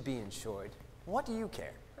 they should be insured. What do you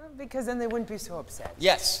care? Because then they wouldn't be so upset.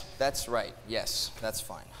 Yes, that's right. Yes, that's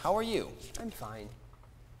fine. How are you? I'm fine.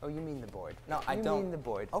 Oh, you mean the board? No, I you don't. mean the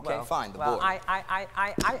board. Okay, fine, the board.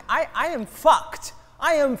 I am fucked.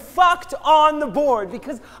 I am fucked on the board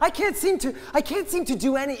because I can't seem to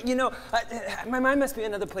do any, you know, my mind must be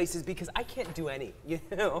in other places because I can't do any, you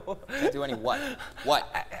know. Can't do any what?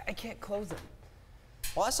 What? I can't close them.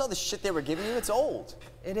 Well, I saw the shit they were giving you. It's old.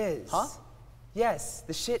 It is. Huh? Yes,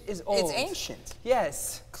 the shit is old. It's ancient.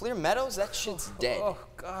 Yes. Clear Meadows, that shit's dead. Oh,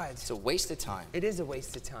 God. It's a waste of time. It is a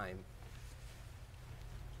waste of time.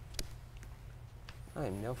 I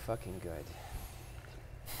am no fucking good.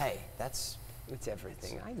 Hey, it's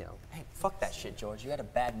everything, I know. Hey, fuck that shit, George. You had a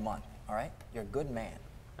bad month, all right? You're a good man.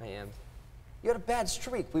 I am. You had a bad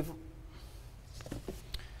streak. Look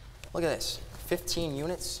at this. 15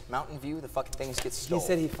 units, Mountain View, the fucking things get stolen. He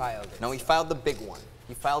said he filed it. No, he filed the big one.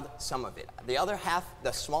 He filed some of it. The other half,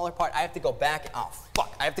 the smaller part, I have to go back. Oh,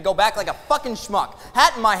 fuck. I have to go back like a fucking schmuck.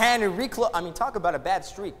 Hat in my hand and reclose. I mean, talk about a bad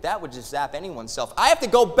streak. That would just zap anyone's self. I have to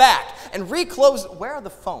go back and reclose. Where are the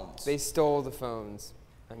phones? They stole the phones.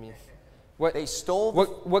 I mean, what? They stole.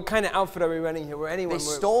 What kind of outfit are we running here? Where anyone? They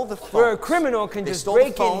stole the phones. Where a criminal can just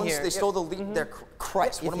break in here. They stole the lead. They're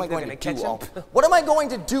Christ. What am I going to catch do? them? What am I going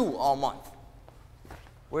to do all month?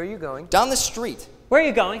 Where are you going? Down the street. Where are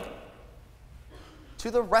you going? To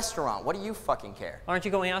the restaurant. What do you fucking care? Aren't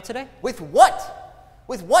you going out today? With what?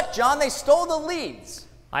 With what, John? They stole the leads.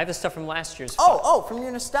 I have the stuff from last year's. Oh, from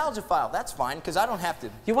your nostalgia file. That's fine, because I don't have to.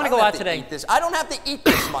 You want to go out today? Eat this. I don't have to eat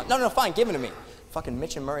this month. No, fine. Give it to me. Fucking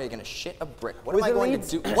Mitch and Murray are gonna shit a brick. What am I going to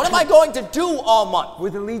do? What am I going to do all month? Were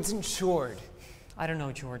the leads insured? I don't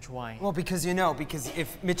know, George. Why? Well, because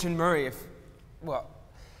if Mitch and Murray,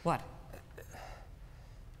 What?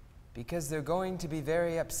 Because they're going to be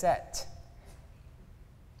very upset.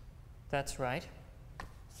 That's right.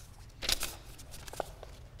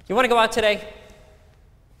 You want to go out today?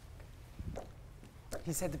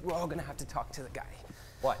 He said that we're all going to have to talk to the guy.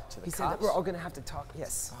 What, to the He cops? said that we're all going to have to talk,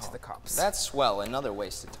 to the cops. That's swell. Another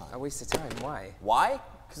waste of time. A waste of time. Why? Why?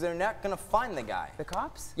 Because they're not gonna find the guy. The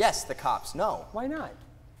cops? Yes, the cops. No. Why not?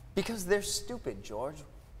 Because they're stupid, George.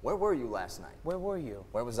 Where were you last night? Where were you?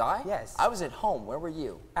 Where was I? Yes. I was at home. Where were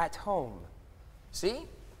you? At home. See?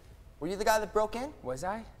 Were you the guy that broke in? Was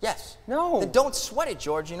I? Yes. No. Then don't sweat it,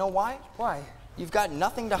 George. You know why? Why? You've got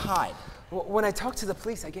nothing to hide. When I talk to the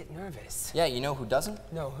police, I get nervous. Yeah, you know who doesn't?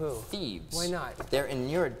 No, who? Thieves. Why not? They're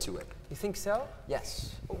inured to it. You think so?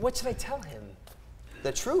 Yes. What should I tell him?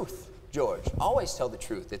 The truth, George. Always tell the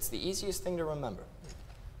truth. It's the easiest thing to remember.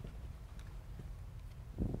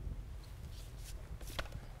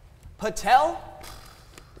 Patel?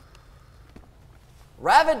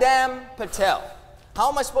 Ravadam Patel. How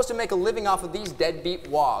am I supposed to make a living off of these deadbeat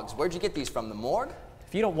wogs? Where'd you get these from, the morgue?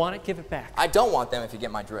 If you don't want it, give it back. I don't want them if you get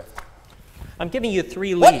my drift. I'm giving you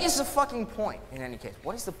 3 leads. What is the fucking point, in any case?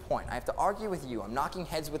 What is the point? I have to argue with you. I'm knocking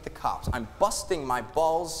heads with the cops. I'm busting my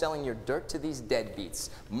balls selling your dirt to these deadbeats.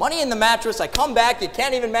 Money in the mattress, I come back, you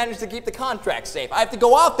can't even manage to keep the contract safe. I have to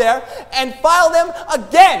go out there and file them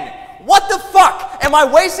again. What the fuck? Am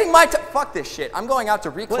I wasting my time? Fuck this shit. I'm going out to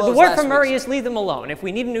reclose Well, the word from Murray is leave them alone. If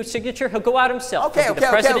we need a new signature, he'll go out himself. Okay.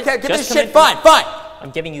 Give this shit. Fine. I'm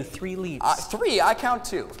giving you 3 leads. 3, I count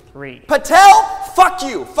 2. 3. Patel, fuck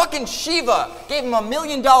you. Fucking Shiva gave him $1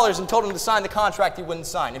 million and told him to sign the contract he wouldn't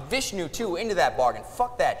sign. And Vishnu, too, into that bargain.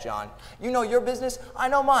 Fuck that, John. You know your business, I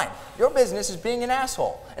know mine. Your business is being an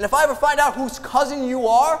asshole. And if I ever find out whose cousin you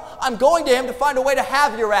are, I'm going to him to find a way to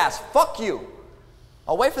have your ass. Fuck you.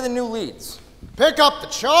 I'll wait for the new leads. Pick up the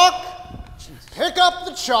chalk. Pick up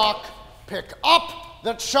the chalk. Pick up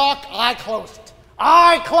the chalk. I closed it.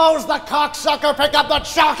 I closed the cocksucker. Pick up the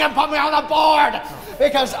chalk and put me on the board.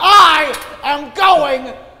 Because I am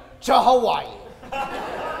going to Hawaii.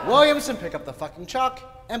 Williamson, pick up the fucking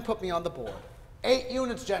chalk and put me on the board. 8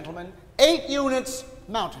 units, gentlemen. 8 units,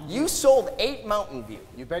 Mountain View. You sold 8 Mountain View.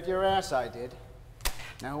 You bet your ass I did.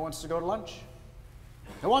 Now who wants to go to lunch?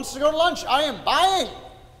 Who wants to go to lunch? I am buying.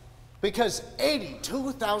 Because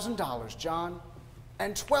 $82,000, John,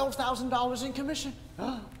 and $12,000 in commission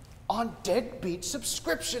on deadbeat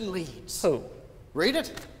subscription leads. Who? Read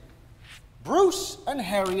it. Bruce and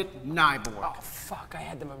Harriet Nyborg. Oh, fuck. I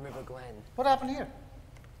had them on River Glen. What happened here?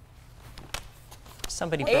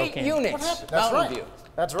 Somebody 8 broke in. units. What happened? That's Mountain right. View.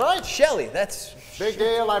 That's right. Shelley, that's... Big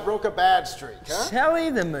deal. I broke a bad streak, huh? Shelley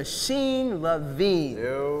the Machine Levine.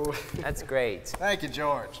 No. That's great. Thank you,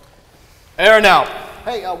 George. Air now.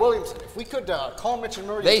 Hey, Williamson, if we could call Mitch and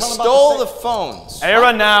Murray They and tell them stole about the phones.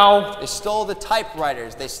 Air now. They stole the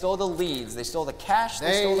typewriters. They stole the leads. They stole the cash.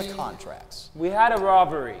 They stole the contracts. We had a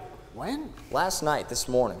robbery. When? Last night, this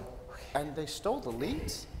morning. And they stole the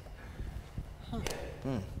leads? Huh.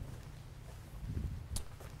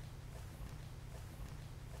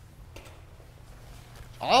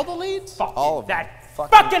 All the leads? Fuck All of them. that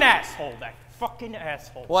Fucking fucking asshole. That fucking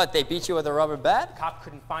asshole. What, they beat you with a rubber bat? Cop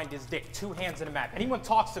couldn't find his dick, 2 hands in a map. Anyone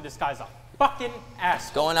talks to this guy's a fucking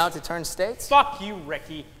asshole. Going out to turn states? Fuck you,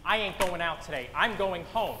 Ricky. I ain't going out today. I'm going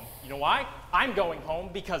home. You know why? I'm going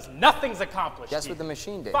home because nothing's accomplished. Guess here. what the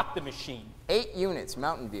machine did? Fuck the machine. 8 units,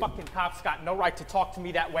 Mountain View. Fucking cops got no right to talk to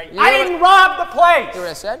me that way. You I know didn't rob the place! You know what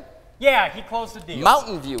I said? Yeah, he closed the deal.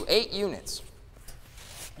 Mountain View, 8 units.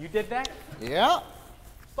 You did that? Yeah,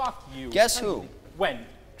 Fuck you. Guess who? When?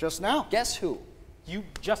 just now. Guess who? You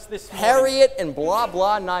just this morning. Harriet and blah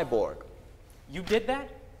blah Nyborg. You did that?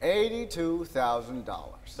 $82,000.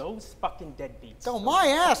 Those fucking deadbeats. Oh, my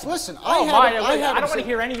ass. Listen, I don't want to said-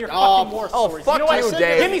 hear any of your Oh, fucking war oh, stories. fuck you know what? you,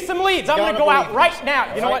 Dave. Give me some leads. I'm You going to gotta go out believe right in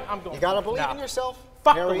now. You know Right? what? I'm going You gotta home. believe Nah. in yourself.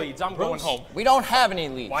 Fuck the Harry, leads. I'm going Bruce. home. We don't have any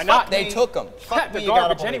leads. Why not? They took them. Fuck The me, you gotta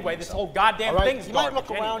garbage believe anyway. in This yourself. whole goddamn All right? thing's You might garbage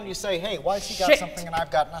look around anyway. and you say, hey, why's he got Shit. something and I've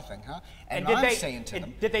got nothing, huh? And I'm saying to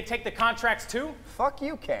them, did they take the contracts too? Fuck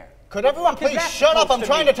you, care. could everyone fuck is please that shut up? supposed I'm to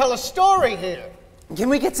trying mean? to tell a story here. Can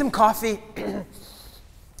we get some coffee?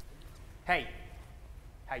 Hey,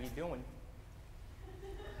 how you doing?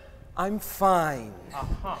 I'm fine.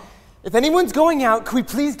 Uh-huh. If anyone's going out, could we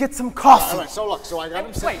please get some coffee? All right, so look, so I got him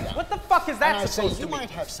Wait, sitting down. what the fuck is And that I say, supposed you to mean? might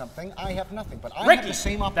have something, I have nothing, but I Ricky, have the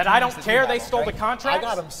same that I don't opportunities care you they have, stole the okay? contracts?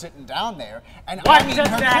 I got him sitting down there, and What I'm eating does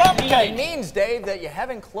her that crumb mean? It cake. means, Dave, that you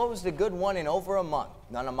haven't closed a good one in over a month.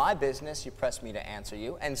 None of my business. You pressed me to answer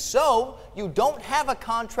you. And so, you don't have a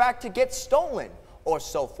contract to get stolen, or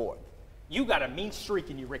so forth. You got a mean streak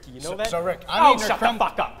in you, Ricky. You know So- that? so, Rick, I'm eating her shut crumb- the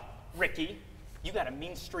fuck up. Ricky, you got a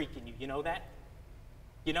mean streak in you. You know that?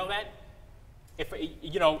 You know that? If,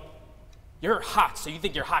 you know, you're hot, so you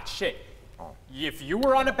think you're hot shit. If you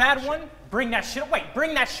were on a bad one, bring that shit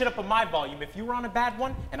up on my volume. If you were on a bad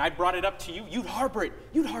one and I brought it up to you, you'd harbor it.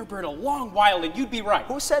 You'd harbor it a long while and you'd be right.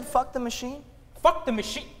 Who said fuck the machine? Fuck the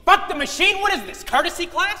machine. Fuck the machine? What is this, courtesy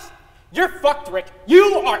class? You're fucked, Rick.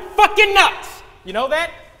 You are fucking nuts. You know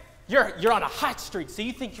that? You're on a hot streak, so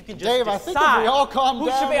you think you can just Dave, I decide think if we all calm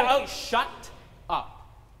who should be. down- Oh, shut up.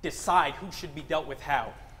 Decide who should be dealt with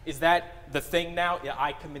how. Is that the thing now? Yeah,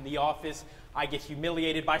 I come in the office, I get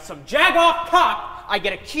humiliated by some jag-off cop, I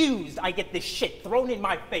get accused, I get this shit thrown in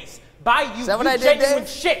my face by you, Is that what you I did, genuine Dave?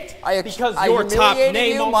 shit, I because I your top humiliated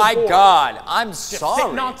name you? on My the board. God, I'm Just sorry.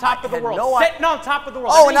 sitting on top of I the had world, no sitting on top of the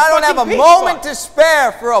world. Oh, Every and I don't have a fucking moment piece to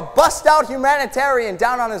spare for a bust-out humanitarian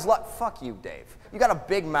down on his luck. Fuck you, Dave. You got a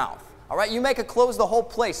big mouth. All right, you make it close the whole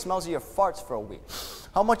place. Smells of your farts for a week.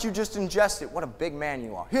 How much you just ingested? What a big man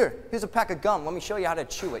you are. Here's a pack of gum. Let me show you how to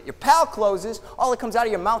chew it. Your pal closes. All that comes out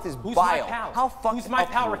of your mouth is Who's bile. my pal? How fucked Who's my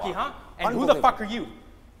up pal, you Ricky, are. huh? And who the Unbelievable. fuck are you?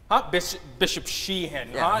 Huh? Bishop Sheehan,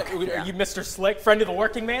 Yeah, huh? yeah. Are you Mr. Slick, friend of the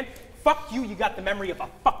working man? Fuck you, you got the memory of a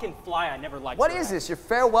fucking fly. I never liked What your is ass. this, your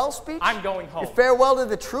farewell speech? I'm going home. Your farewell to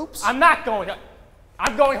the troops? I'm not going home.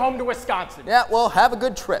 I'm going home to Wisconsin. Yeah, well, have a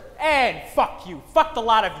good trip. And fuck you. Fuck the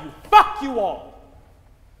lot of you. Fuck you all.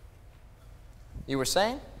 You were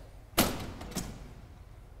saying?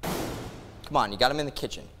 Come on, you got him in the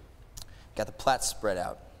kitchen. Got the plats spread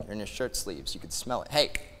out. You're in your shirt sleeves. You can smell it. Hey,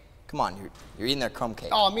 come on, you're eating their crumb cake.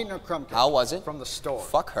 Oh, I'm eating her crumb cake. How was it? From the store.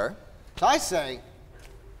 Fuck her. So I say,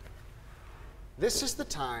 this is the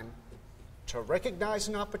time to recognize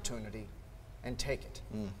an opportunity and take it.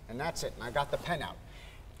 And that's it. And I got the pen out.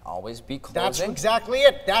 Always be closing. That's exactly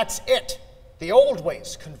it. That's it. The old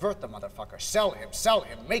ways. Convert the motherfucker. Sell him.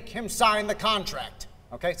 Make him sign the contract.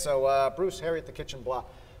 Okay, so Bruce, Harry at the kitchen, blah.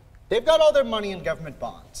 They've got all their money in government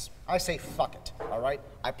bonds. I say fuck it, all right?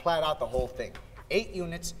 I plat out the whole thing. 8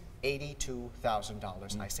 units,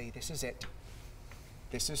 $82,000. And I say this is it.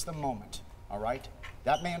 This is the moment, all right?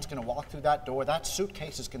 That man's gonna walk through that door. That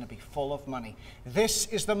suitcase is gonna be full of money. This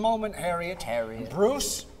is the moment, Harriet. Harriet.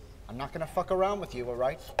 Bruce, I'm not gonna fuck around with you, all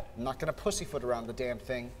right? I'm not gonna pussyfoot around the damn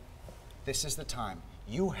thing. This is the time.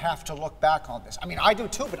 You have to look back on this. I mean, I do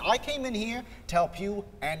too, but I came in here to help you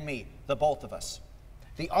and me, the both of us.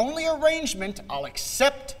 The only arrangement I'll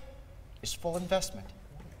accept is full investment.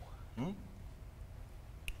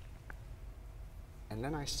 And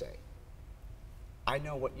then I say, I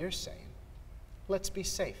know what you're saying. Let's be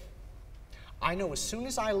safe. I know as soon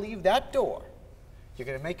as I leave that door, you're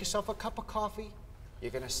gonna make yourself a cup of coffee,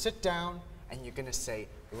 you're gonna sit down, and you're gonna say,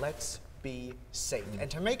 let's be safe. And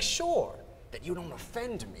to make sure that you don't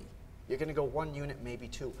offend me, you're gonna go 1 unit, maybe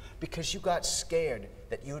 2, because you got scared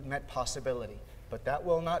that you'd met possibility. But that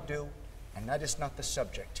will not do, and that is not the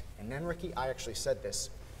subject. And then, Ricky, I actually said this.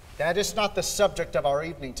 That is not the subject of our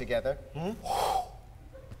evening together.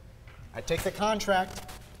 I take the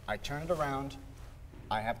contract, I turn it around,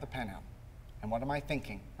 I have the pen out. And what am I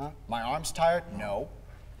thinking? Huh? My arm's tired? No.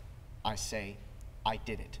 I say, I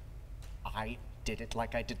did it. I did it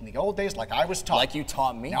like I did in the old days, like I was taught. Like you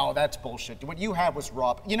taught me? No, that's bullshit. What you had was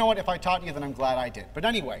raw. You know what? If I taught you, then I'm glad I did. But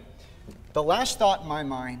anyway, the last thought in my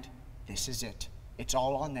mind, this is it. It's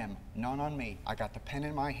all on them, none on me. I got the pen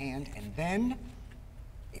in my hand, and then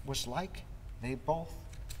it was like they both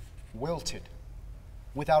wilted.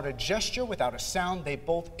 Without a gesture, without a sound, they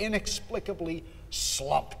both inexplicably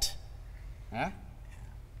slumped. Huh?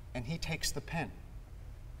 And he takes the pen,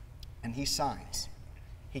 and he signs.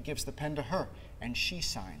 He gives the pen to her, and she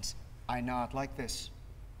signs. I nod like this.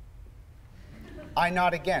 I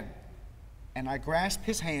nod again, and I grasp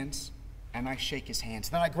his hands, and I shake his hands.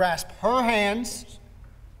 Then I grasp her hands.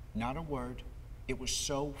 Not a word. It was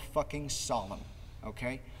so fucking solemn,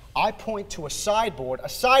 okay? I point to a sideboard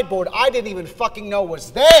I didn't even fucking know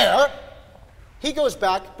was there. He goes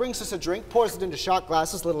back, brings us a drink, pours it into shot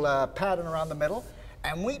glasses, little pattern around the middle,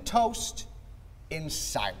 and we toast in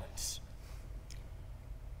silence.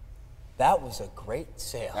 That was a great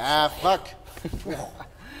sale. Ah, fuck.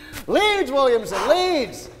 Leeds, Williamson,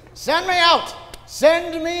 Leeds! Send me out!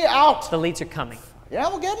 Send me out! The leads are coming. Yeah,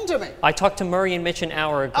 well, get them to me. I talked to Murray and Mitch an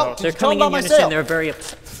hour ago. Oh, did They're you tell coming them in about my unison. sale? They're very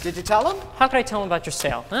upset. Did you tell him? How could I tell them about your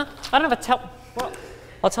sale? Huh? I don't have a tell. Well,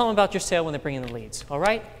 I'll tell them about your sale when they bring in the leads. All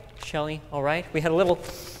right, Shelley. All right. We had a little.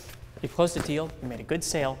 We closed the deal. We made a good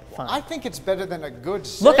sale. Fine. I think it's better than a good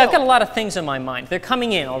sale. Look, I've got a lot of things in my mind. They're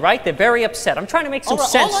coming in. All right. They're very upset. I'm trying to make some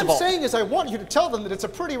sensible. All I'm saying is I want you to tell them that it's a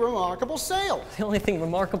pretty remarkable sale. The only thing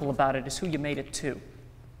remarkable about it is who you made it to.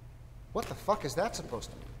 What the fuck is that supposed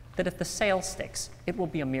to mean? That if the sale sticks, it will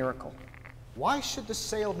be a miracle. Why should the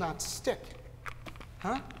sale not stick?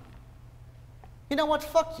 Huh? You know what?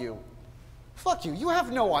 Fuck you. Fuck you. You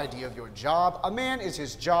have no idea of your job. A man is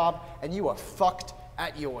his job, and you are fucked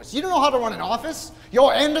at yours. You don't know how to run an office?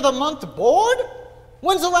 Your end of the month board?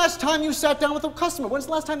 When's the last time you sat down with a customer? When's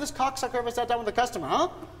the last time this cocksucker ever sat down with a customer, huh?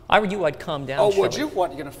 I were you, I'd calm down. Oh, would Shelley. you?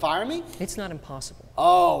 What, you gonna fire me? It's not impossible.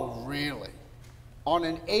 Oh, really? On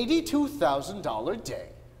an $82,000 day,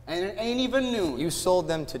 and it ain't even noon. You sold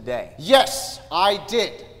them today. Yes, I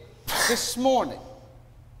did. This morning.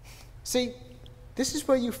 See, this is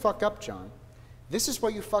where you fuck up, John. This is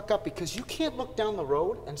where you fuck up because you can't look down the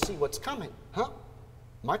road and see what's coming, huh?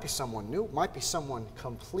 Might be someone new, might be someone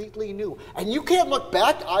completely new. And you can't look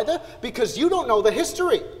back either because you don't know the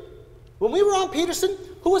history. When we were on Peterson,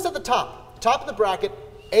 who was at the top? Top of the bracket,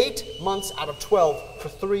 8 months out of 12 for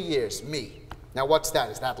 3 years, me. Now what's that?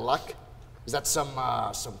 Is that luck? Is that some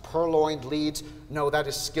purloined leads? No, that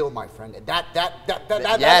is skill, my friend. That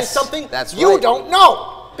is something you don't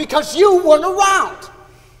know because you weren't around.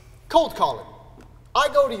 Cold calling. I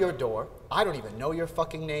go to your door. I don't even know your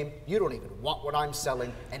fucking name. You don't even want what I'm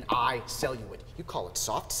selling, and I sell you it. You call it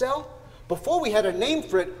soft sell? Before we had a name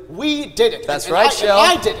for it, we did it. That's right, Shell.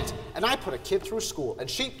 I did it. And I put a kid through school, and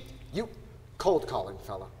you cold calling,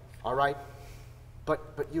 fella, all right? But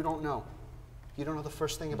you don't know. You don't know the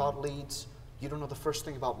first thing about leads. You don't know the first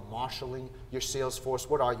thing about marshaling your sales force.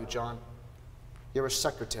 What are you, John? You're a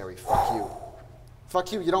secretary. Fuck you.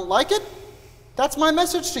 Fuck you. You don't like it? That's my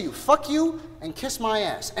message to you. Fuck you and kiss my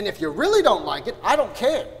ass. And if you really don't like it, I don't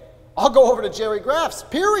care. I'll go over to Jerry Graff's,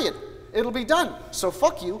 period. It'll be done. So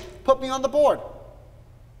fuck you. Put me on the board.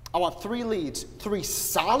 I want 3 leads. 3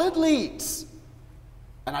 solid leads.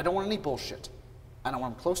 And I don't want any bullshit. And I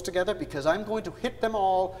want them close together because I'm going to hit them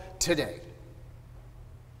all today.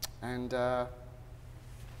 And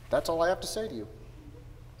that's all I have to say to you.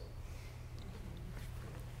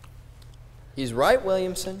 He's right,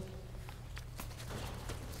 Williamson.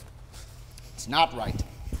 It's not right.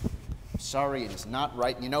 Sorry, it is not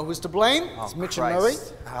right. And you know who's to blame? It's Mitch and Murray.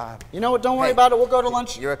 You know what? Don't worry about it. We'll go to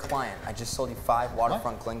lunch. You're a client. I just sold you 5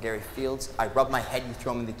 waterfront Glengarry fields. I rub my head, you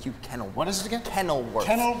throw them in the cube. Kenilworth. What is it again? Kenilworth.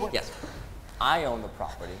 Kenilworth. Yes. I own the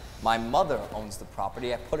property. My mother owns the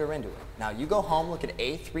property. I put her into it. Now you go home, look at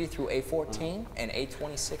A3 through A14 and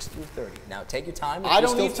A26 through 30. Now take your time. I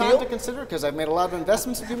don't need time to consider because I've made a lot of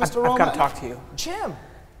investments with you, Mr. Roma. I've got to talk to you. Jim,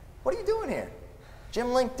 what are you doing here?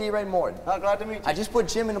 Jim Link, D. Ray Morton. Oh, glad to meet you. I just put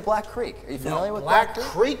Jim into Black Creek. Are you familiar with Black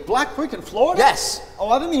Creek? Black Creek in Florida? Yes. Oh,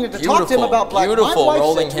 I didn't mean to talk to him about Black Creek. Beautiful My wife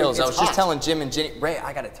rolling said to me, hills. I was it's just hot. telling Jim and Ginny. Ray,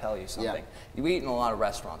 I got to tell you something. Yeah. You eat in a lot of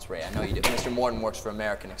restaurants, Ray. I know you do. Mr. Morton works for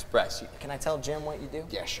American Express. Can I tell Jim what you do?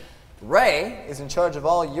 Yeah, sure. Ray is in charge of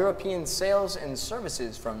all European sales and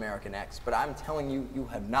services for American X, but I'm telling you, you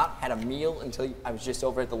have not had a meal until I was just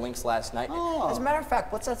over at the Links last night. Oh. As a matter of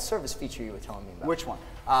fact, what's that service feature you were telling me about? Which one?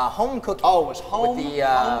 Home cooking. Oh, it was home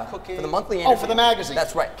cooking. For the monthly Oh, interview. for the magazine.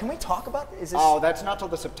 That's right. Can we talk about this? Is this... Oh, that's not till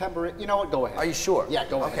the September. You know what? Go ahead. Are you sure? Yeah,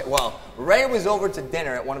 go ahead. Okay, well, Ray was over to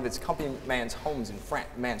dinner at one of his company man's homes in France.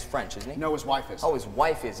 Man's French, isn't he? No, his wife is. Oh, his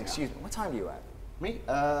wife is. Excuse me. What time do you have? Me?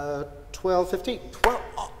 12:15. 12?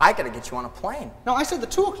 Oh, I gotta get you on a plane. No, I said the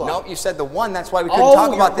 2 o'clock. Nope, you said the 1. That's why we couldn't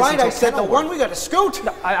talk about this right. until I said the Kenilworth. 1. We got to scoot.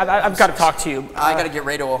 No, I've got to talk to you. I gotta get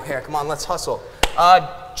Rado O'Hare. Come on, let's hustle.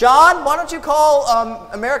 John, why don't you call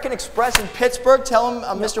American Express in Pittsburgh? Tell him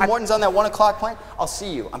Mr. Morton's on that 1 o'clock plane. I'll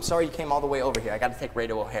see you. I'm sorry you came all the way over here. I gotta take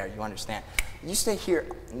Rado O'Hare. You understand? You stay here.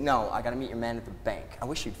 No, I gotta meet your man at the bank. I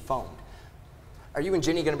wish you'd phoned. Are you and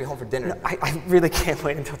Ginny gonna be home for dinner? No, I really can't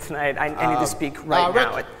wait until tonight. I need to speak right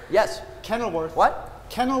now. Rick. Yes. Kenilworth. What?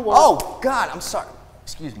 Kenilworth. Oh, God, I'm sorry.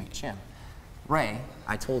 Excuse me, Jim. Ray,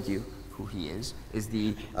 I told you who he is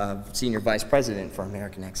the senior vice president for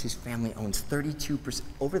American X. His family owns 32%.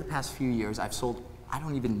 Over the past few years, I've sold, I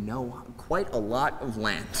don't even know, quite a lot of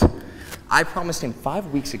land. I promised him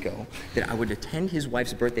 5 weeks ago that I would attend his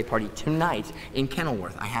wife's birthday party tonight in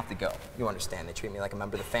Kenilworth. I have to go. You understand, they treat me like a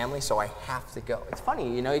member of the family, so I have to go. It's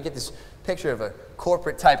funny, you know, you get this picture of a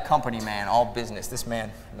corporate-type company man, all business. This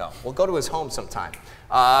man, no. We'll go to his home sometime.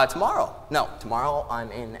 Tomorrow. No, tomorrow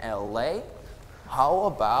I'm in L.A. How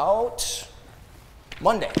about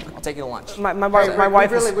Monday? I'll take you to lunch. My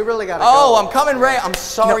wife We really got to Oh, go. I'm coming, Ray. I'm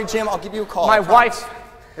sorry, Jim. I'll give you a call. My wife.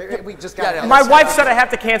 We just got to My wife said I have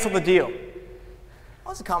to cancel the deal.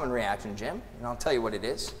 Well, it's a common reaction, Jim. And I'll tell you what it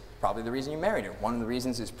is. Probably the reason you married her. One of the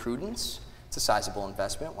reasons is prudence. It's a sizable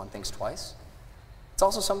investment. One thinks twice. It's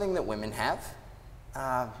also something that women have.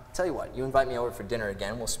 Tell you what, you invite me over for dinner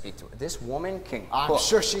again, we'll speak to her. This woman can cook. I'm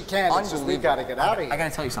sure she can. It's just we got to get out of here. I got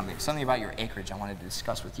to tell you something. Something about your acreage I wanted to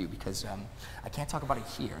discuss with you because I can't talk about it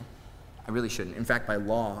here. I really shouldn't. In fact, by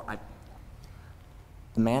law,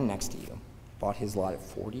 the man next to you bought his lot at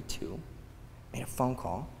 42, made a phone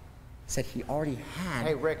call, said he already had...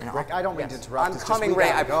 Hey, Rick, I don't mean to interrupt. I'm It's just coming, we Ray,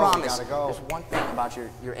 gotta I go, promise. We gotta go. There's one thing about your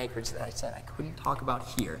acreage that I said I couldn't talk about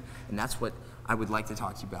here, and that's what I would like to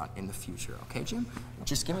talk to you about in the future, okay, Jim?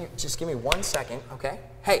 Just give me 1 second, okay?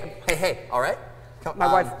 Hey, all right? Come,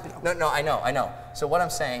 My wife... No, I know. So what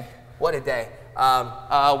I'm saying, what a day.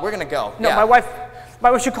 We're gonna go. No, yeah. my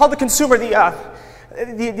wife should call the consumer,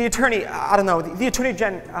 the attorney, I don't know, the attorney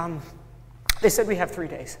gen, they said we have 3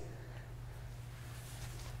 days.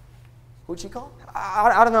 Who'd she call?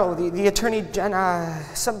 I don't know, the attorney gen,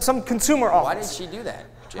 some consumer office. Why did she do that,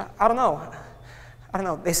 Jim? I don't know.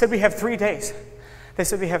 They said we have 3 days.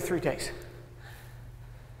 3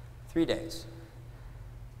 days.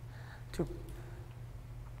 To,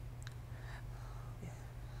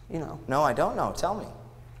 you know. No, I don't know. Tell me.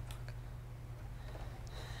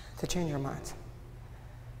 To change your minds.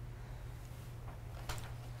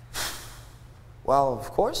 Well, of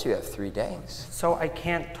course you have 3 days. So I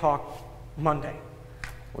can't talk Monday.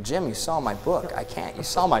 Well, Jim, you saw my book. I can't. You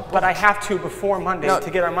saw my book. But I have to before Monday to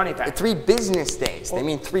get our money back. 3 business days. They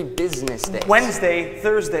mean 3 business days. Wednesday,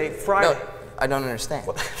 Thursday, Friday. No, I don't understand.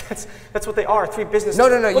 Well, that's what they are, 3 business No,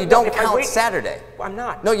 days. you don't count Saturday. Well, I'm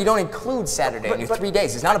not. No, you don't include Saturday in your 3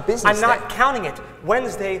 days. It's not a business I'm not counting it.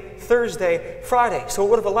 Wednesday, Thursday, Friday. So it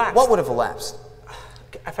would have elapsed. What would have elapsed?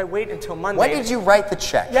 If I wait until Monday. When did you write the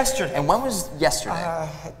check? Yesterday. And when was yesterday?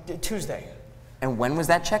 Tuesday. And when was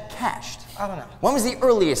that check cashed? I don't know. When was the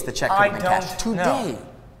earliest the check could have been cashed? Today.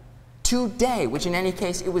 Today, which in any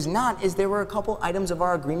case it was not, is there were a couple items of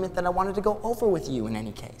our agreement that I wanted to go over with you in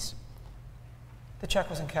any case. The check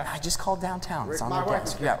wasn't cashed. I just called downtown. Rick, it's on my the wife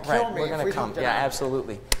desk. is Yeah, gonna kill right. me We're if gonna we come. don't get Yeah, out.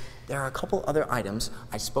 absolutely. There are a couple other items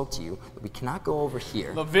I spoke to you that we cannot go over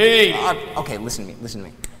here. Levine! Okay, listen to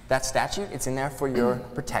me. That statute, it's in there for your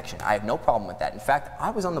protection. I have no problem with that. In fact, I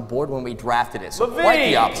was on the board when we drafted it, so quite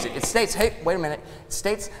the opposite. It states, hey, wait a minute. It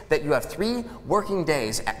states that you have 3 working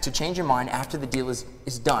days to change your mind after the deal is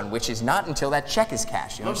done, which is not until that check is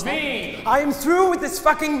cashed. You understand? I am through with this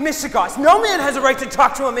fucking mishigas. No man has a right to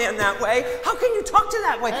talk to a man that way. How can you talk to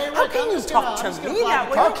that way? Hey, How Rick, can I'm you just talk gonna- to I'm me just that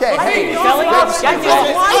way? gonna- Okay, I hey, didn't know Kelly, about Rick, that.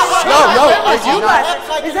 No, Is it's not.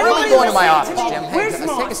 anybody We're going to my listening office, me? Jim. Hey, Where's let's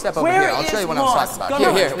Moss? take a step over Where here. I'll show you what I'm is talking Moss? about. Come Here,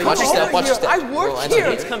 over watch your here. step, watch your step. I work Well, here.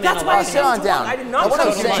 it's coming That's in why I alive. Sit on came to down. work. I did Now, not what come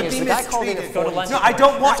I'm to saying lunch is to the be guy called in mistreated. at Go to lunch. No, I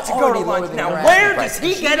don't want That's to go already to lower lunch than now. your Where average does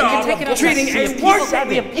price. he get You can off take it up treating to a people that worker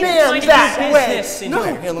we have man minded that way? business in No,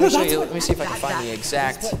 here. Here, let me show you. Let me see if I can find the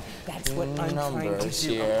exact That's what I'm trying to numbers do.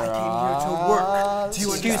 here. I came here to work. Do you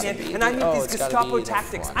understand? And I mean these Gestapo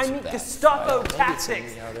tactics. I mean Gestapo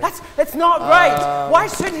tactics. That's not right. Why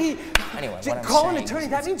shouldn't he Anyway, what I'm call an saying attorney? is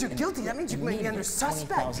That means you're guilty. That means you may be under $20,000.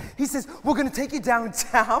 suspect. He says, we're going to take you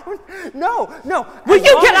downtown. No. Will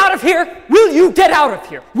you get out of here? Will you get out of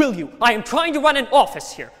here? Will you? I am trying to run an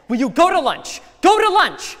office here. Will you go to lunch? Go to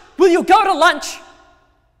lunch. Will you go to lunch?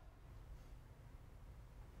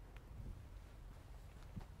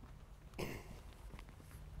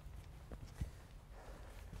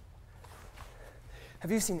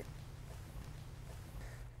 Have you seen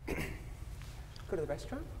Go to the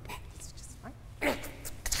restaurant? It's just fine.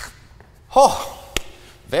 Oh,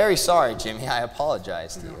 very sorry, Jimmy. I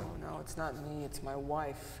apologize to you. No, it's not me. It's my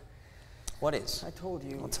wife. What is? I told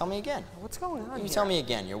you. Well, tell me again. What's going on You here? tell me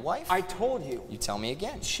again. Your wife? I told you. You tell me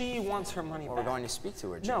again. She wants her money Well, back. we're going to speak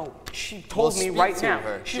to her, Jimmy. No, she told me speak right to now.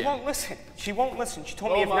 her, She Jim. won't listen. She won't listen. She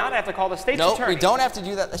told me if not, I have to call the state's No, attorney. we don't have to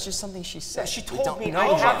do that. That's just something she said. She We told don't- me no,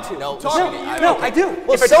 I have to. No, No, I do.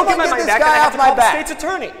 Well, if I don't someone get my get money this back, guy I have off to my call the back. state's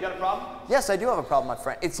attorney. You got a problem? Yes, I do have a problem, my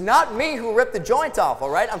friend. It's not me who ripped the joint off, all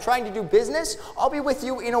right? I'm trying to do business. I'll be with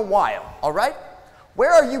you in a while, all right?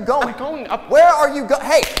 Where are you going? I'm going up. Where are you going?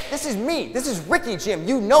 Hey, this is me. This is Ricky, Jim.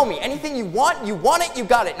 You know me. Anything you want it, you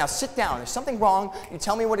got it. Now sit down. There's something wrong. You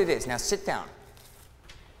tell me what it is. Now sit down.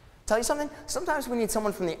 Tell you something? Sometimes we need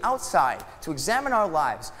someone from the outside to examine our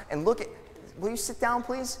lives and look at... Will you sit down,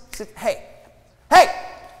 please? Hey!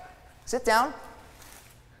 Sit down.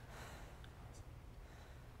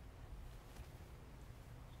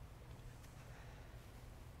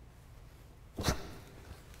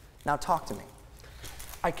 Now talk to me.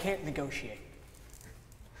 I can't negotiate.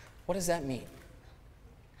 What does that mean?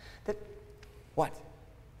 That What?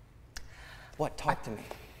 What? Talk to me.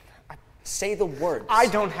 Say the words. I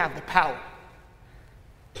don't have the power.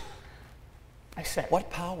 I said. What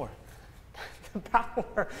power? The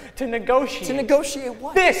power to negotiate. To negotiate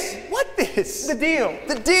what? This. What this? The deal.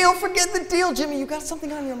 The deal? Forget the deal, Jimmy. You got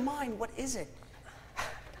something on your mind. What is it?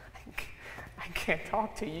 I can't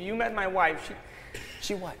talk to you. You met my wife.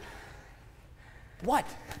 She what? What?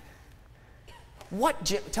 What,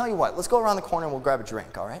 Jim? Tell you what. Let's go around the corner and we'll grab a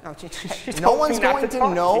drink, all right? No, she No told one's me not going to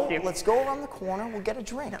talk know. you. Let's go around the corner. We'll get a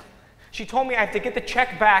drink. She told me I have to get the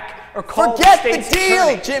check back or call Forget the the state's deal,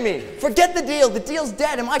 attorney. Jimmy. Forget the deal. The deal's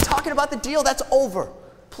dead. Am I talking about the deal? That's over.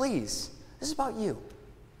 Please. This is about you.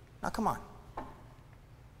 Now, come on.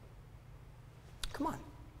 Come on.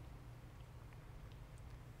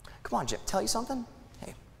 Come on, Jim. Tell you something?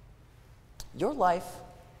 Hey, your life,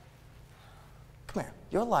 come here.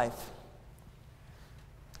 Your life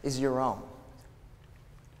is your own.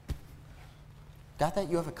 Got that?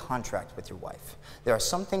 You have a contract with your wife. There are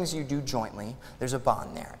some things you do jointly. There's a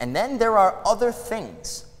bond there. And then there are other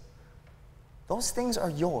things. Those things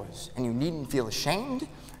are yours. And you needn't feel ashamed.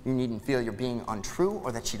 You needn't feel you're being untrue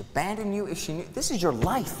or that she'd abandon you if she knew. This is your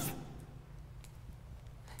life.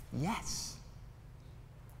 Yes.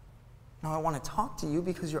 Now I want to talk to you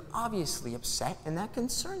because you're obviously upset and that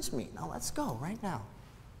concerns me. Now let's go right now.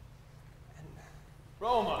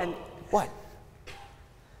 Roma. And What?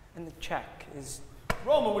 the check is...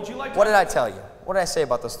 Roma, would you like to... What did I tell you? What did I say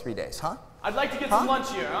about those 3 days, huh? I'd like to get some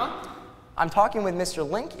lunch here, huh? I'm talking with Mr.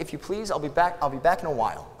 Link. If you please, I'll be back in a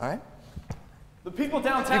while, all right? The people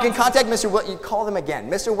downtown... You can contact Mr. You call them again.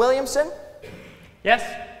 Mr. Williamson, Yes?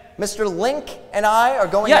 Mr. Link and I are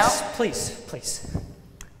going Yes, out. please, please.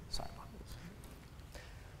 Sorry about this.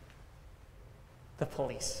 The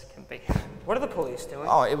police can be. What are the police doing?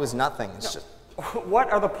 Oh, it was nothing. It's just... What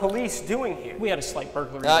are the police doing here? We had a slight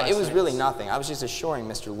burglary it last was night. really nothing. I was just assuring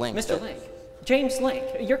Mr. Link. Mr. that- Link, James Link,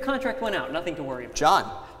 your contract went out. Nothing to worry about.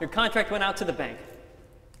 John, Your contract went out to the bank.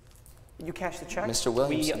 You cashed the check? Mr.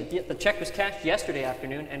 Williamson. The check was cashed yesterday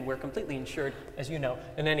afternoon, and we're completely insured, as you know,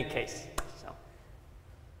 in any case. So,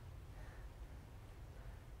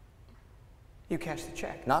 You cashed the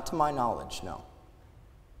check? Not to my knowledge, no.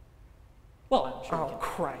 well, I'm sure. Oh,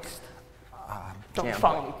 Christ. Don't Jim,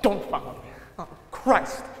 follow me. Don't follow me. Oh,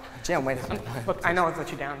 Christ. Jim, wait a minute. Look, I know I've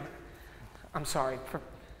let you down. I'm sorry.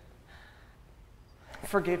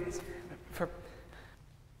 Forgive me.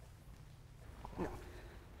 No.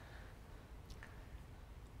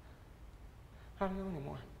 I don't know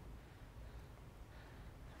anymore.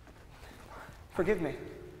 Forgive me.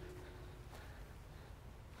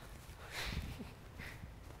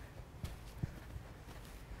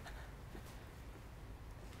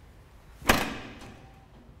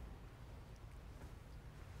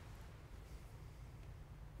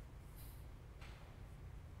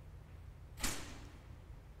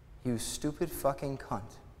 You stupid fucking cunt.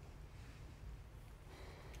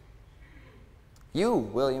 You,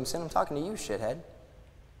 Williamson, I'm talking to you, shithead.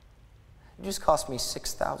 You just cost me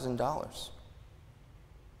 $6,000.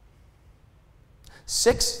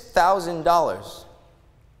 $6,000.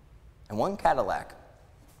 And one Cadillac.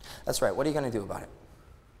 That's right, what are you gonna do about it?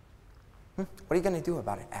 What are you gonna do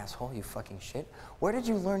about it, asshole, you fucking shit? Where did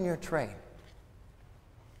you learn your trade?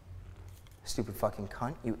 Stupid fucking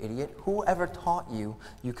cunt, you idiot. Whoever taught you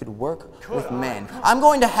you could work with men? I'm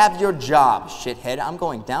going to have your job, shithead. I'm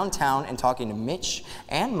going downtown and talking to Mitch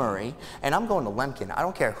and Murray, and I'm going to Lemkin. I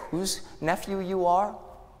don't care whose nephew you are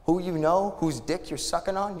Who you know, whose dick you're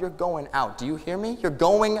sucking on, you're going out. Do you hear me? You're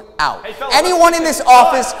going out. Hey, fella, Anyone in this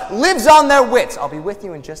office lives on their wits. I'll be with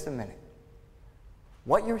you in just a minute.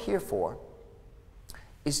 What you're here for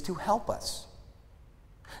is to help us.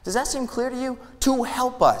 Does that seem clear to you? To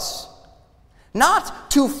help us. Not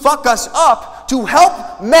to fuck us up, to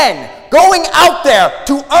help men going out there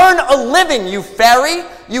to earn a living, you fairy,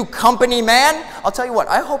 you company man. I'll tell you what,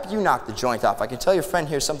 I hope you knock the joint off. I can tell your friend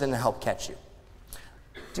here something to help catch you.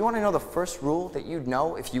 Do you want to know the first rule that you'd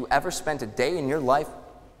know if you ever spent a day in your life?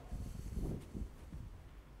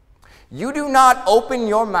 You do not open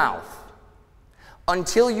your mouth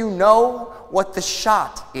until you know what the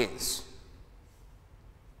shot is.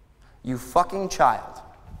 You fucking child.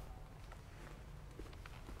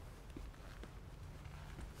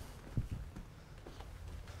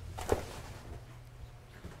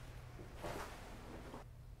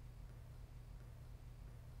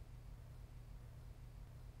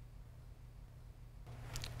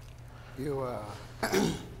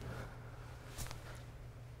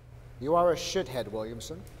 You are a shithead,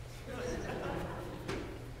 Williamson.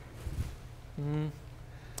 If you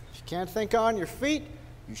can't think on your feet,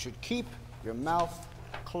 you should keep your mouth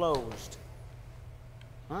closed.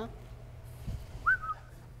 Huh?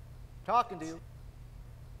 Talking to you.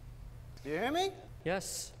 Do you hear me?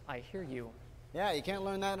 Yes, I hear you. Yeah, you can't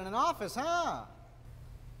learn that in an office, huh?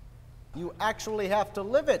 You actually have to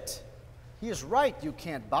live it. He is right, you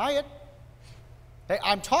can't buy it. Hey,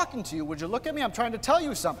 I'm talking to you. Would you look at me? I'm trying to tell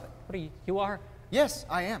you something. What are you are? Yes,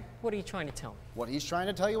 I am. What are you trying to tell me? What he's trying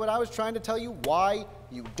to tell you, what I was trying to tell you, why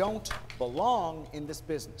you don't belong in this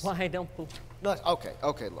business. Why I don't believe. Look,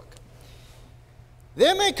 okay, look.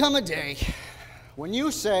 There may come a day when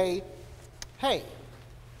you say, hey,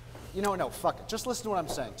 you know, no, fuck it. Just listen to what I'm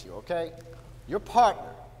saying to you, okay? Your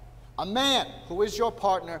partner, a man who is your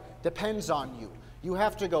partner, depends on you. You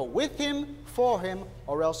have to go with him, for him,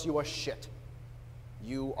 or else you are shit.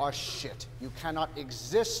 You are shit. You cannot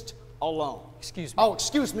exist alone. Excuse me. Oh,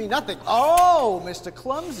 excuse me, nothing. Oh, Mr.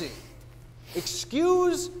 Clumsy.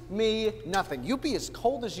 Excuse me, nothing. You be as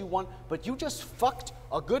cold as you want, but you just fucked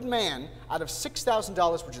a good man out of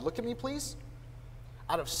 $6,000. Would you look at me, please?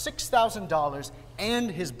 Out of $6,000 and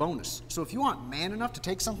his bonus. So if you aren't man enough to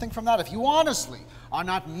take something from that, if you honestly are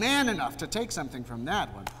not man enough to take something from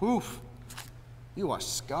that one, poof, you are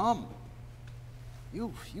scum.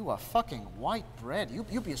 You are fucking white bread.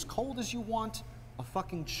 You be as cold as you want. A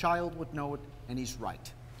fucking child would know it, and he's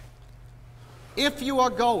right. If you are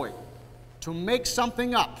going to make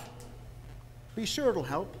something up, be sure it'll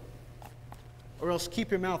help, or else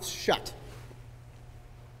keep your mouth shut.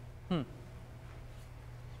 And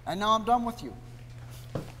now I'm done with you.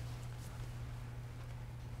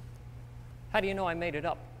 How do you know I made it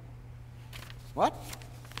up? What?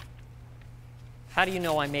 How do you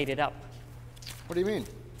know I made it up? What do you mean?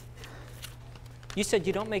 You said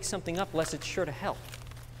you don't make something up unless it's sure to help.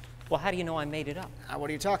 Well, how do you know I made it up? What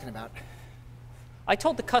are you talking about? I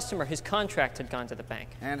told the customer his contract had gone to the bank.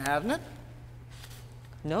 And hadn't it?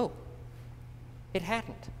 No, it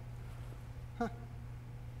hadn't.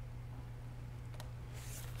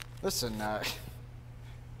 Listen,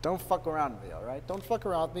 don't fuck around with me, all right? Don't fuck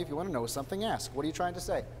around with me. If you want to know something, ask. What are you trying to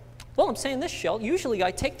say? Well, I'm saying this, Shell. Usually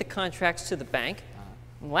I take the contracts to the bank.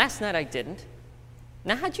 Last night I didn't.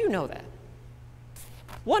 Now, how'd you know that?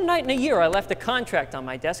 One night in a year I left a contract on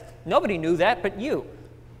my desk. Nobody knew that but you.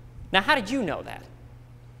 Now, how did you know that?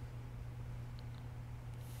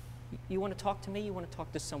 You want to talk to me? You want to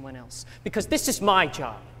talk to someone else? Because this is my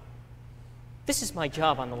job. This is my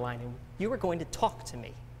job on the line, and you are going to talk to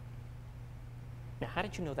me. Now, how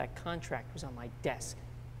did you know that contract was on my desk?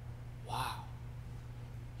 Wow.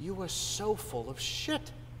 You were so full of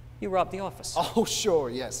shit. You robbed the office. Oh,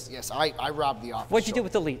 sure, yes. I robbed the office. What'd you do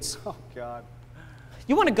with the leads? Oh, God.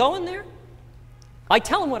 You want to go in there? I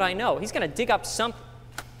tell him what I know. He's going to dig up something.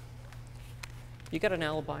 You got an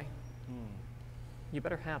alibi? You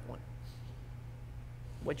better have one.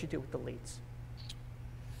 What'd you do with the leads?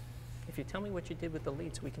 If you tell me what you did with the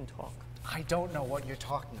leads, we can talk. I don't know what you're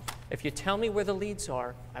talking about. If you tell me where the leads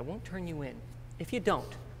are, I won't turn you in. If you don't,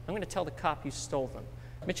 I'm going to tell the cop you stole them.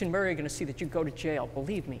 Mitch and Murray are going to see that you go to jail.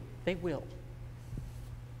 Believe me, they will.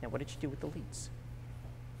 Now, what did you do with the leads?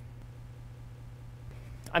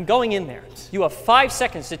 I'm going in there. You have 5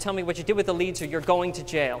 seconds to tell me what you did with the leads or you're going to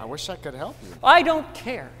jail. I wish I could help you. I don't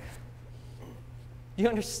care. Do you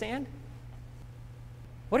understand?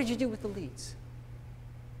 What did you do with the leads?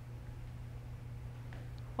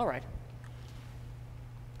 All right.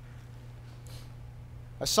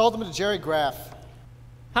 I sold them to Jerry Graff.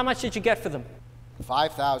 How much did you get for them?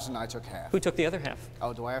 5,000, I took half. Who took the other half?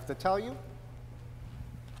 Oh, do I have to tell you?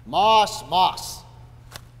 Moss.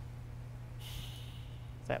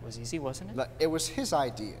 That was easy, wasn't it? Look, it was his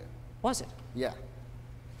idea. Was it? Yeah.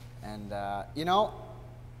 And, you know,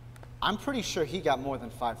 I'm pretty sure he got more than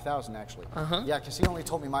 5,000 actually. Uh-huh. Yeah, because he only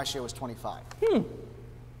told me my share was 25.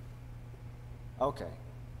 Okay.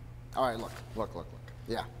 All right, look.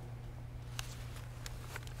 Yeah.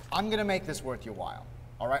 I'm going to make this worth your while.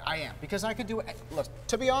 All right, I am. Because I could do it. Look,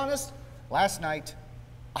 to be honest, last night,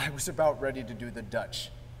 I was about ready to do the Dutch,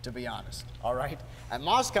 to be honest. All right? And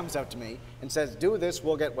Moss comes up to me and says, do this,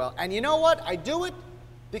 we'll get well. And you know what? I do it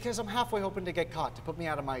because I'm halfway hoping to get caught, to put me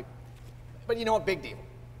out of my... But you know what? Big deal.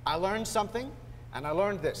 I learned something, and I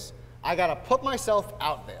learned this. I got to put myself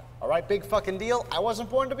out there. All right? Big fucking deal. I wasn't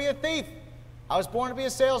born to be a thief. I was born to be a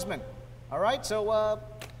salesman. All right? So,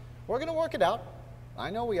 we're going to work it out. I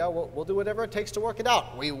know we are. We'll do whatever it takes to work it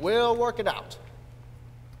out. We will work it out.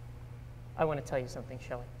 I want to tell you something,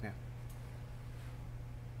 Shelley. Yeah.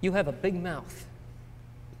 You have a big mouth.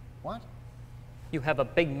 What? You have a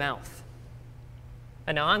big mouth.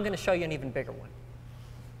 And now I'm going to show you an even bigger one.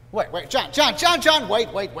 Wait, John, wait,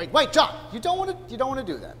 John. You don't want to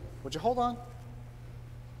do that. Would you hold on?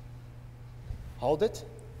 Hold it.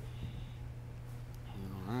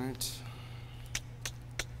 All right.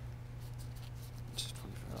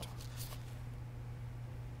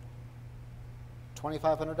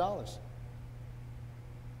 $2,500.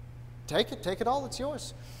 Take it all, it's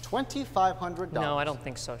yours. $2,500. No, I don't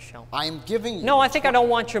think so, Shell. I'm giving you... No, I think I don't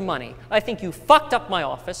want your money. I think you fucked up my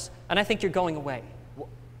office, and I think you're going away.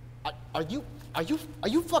 Are you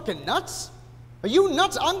fucking nuts? Are you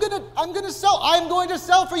nuts? I'm gonna sell. I'm going to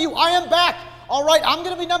sell for you. I am back. All right, I'm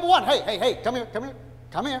gonna be number one. Hey, come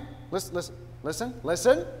here. Listen.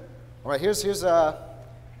 All right, here's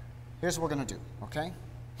what we're gonna do, okay?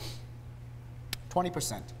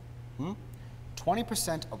 20%.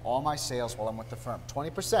 20% of all my sales while I'm with the firm.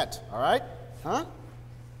 20%, all right? Huh?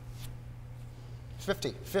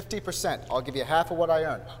 50%. I'll give you half of what I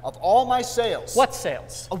earn. Of all my sales. What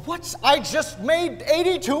sales? I just made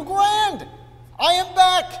 82 grand. I am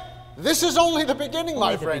back. This is only the beginning,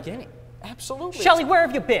 my friend. Only the beginning? Absolutely. Shelley, where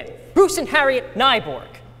have you been? Bruce and Harriet Nyborg.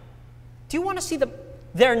 Do you want to see them?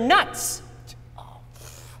 They're nuts.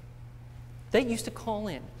 They used to call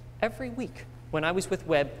in every week when I was with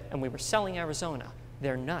Webb and we were selling Arizona.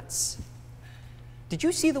 They're nuts. Did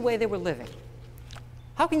you see the way they were living?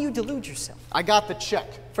 How can you delude yourself? I got the check.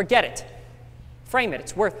 Forget it. Frame it.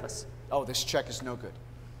 It's worthless. Oh, this check is no good.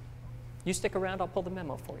 You stick around, I'll pull the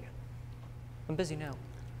memo for you. I'm busy now.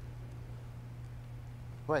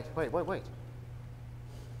 Wait.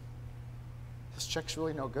 This check's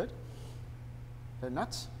really no good? They're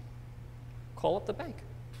nuts? Call up the bank.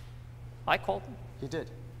 I called them. You did?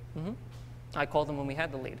 Mm-hmm. I called them when we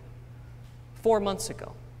had the lead. 4 months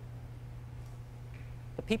ago.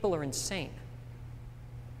 The people are insane.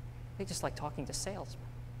 They just like talking to salesmen.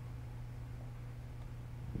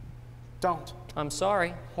 Don't. I'm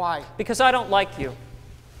sorry. Why? Because I don't like you.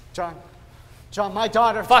 John, my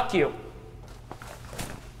daughter. Fuck you.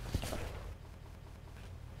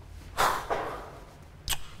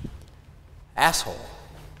 Asshole.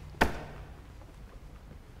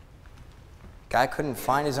 Guy couldn't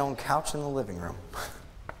find his own couch in the living room.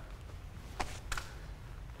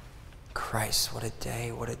 Christ, what a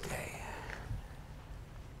day, what a day.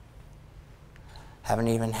 Haven't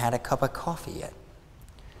even had a cup of coffee yet.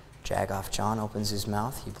 Jagoff John opens his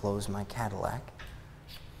mouth, he blows my Cadillac.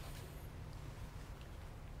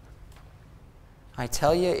 I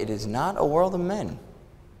tell you, it is not a world of men.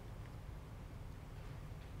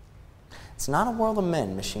 It's not a world of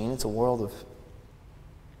men, Machine. It's a world of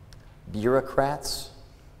bureaucrats,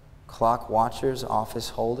 clock watchers, office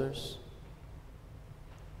holders.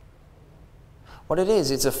 What it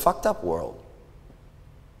is, it's a fucked up world.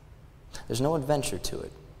 There's no adventure to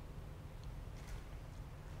it.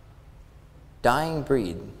 Dying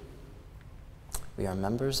breed. We are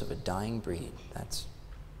members of a dying breed.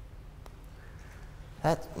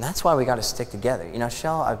 That's why we got to stick together. You know,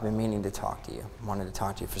 Shell, I've been meaning to talk to you. Wanted to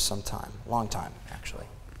talk to you for some time. Long time, actually.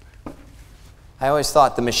 I always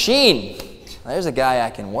thought, the Machine, there's a guy I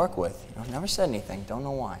can work with. You know, never said anything, don't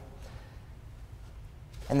know why.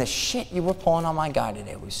 And the shit you were pulling on my guy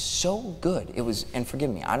today was so good. It was, and forgive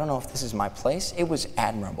me, I don't know if this is my place, it was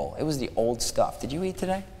admirable. It was the old stuff. Did you eat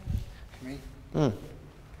today? Me? Yeah.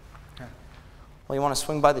 Well, you want to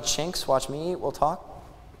swing by the Chinks, watch me eat, we'll talk?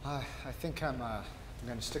 I think I'm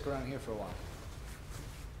going to stick around here for a while.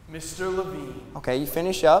 Mr. Levine. Okay, you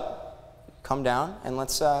finish up, come down, and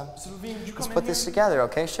let's Levine, would you let's come put in this here? together,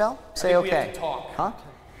 okay, Shell? Say think we okay. have to talk. Huh?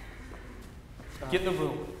 Get in the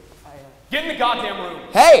room. Get in the goddamn room.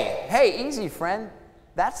 Hey, easy, friend.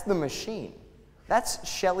 That's the machine. That's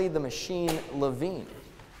Shelley the Machine Levine.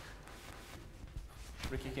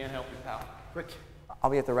 Ricky can't help you, pal. Rick, I'll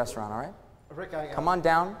be at the restaurant, all right? Rick, Come on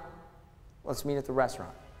down. Let's meet at the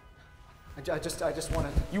restaurant. I just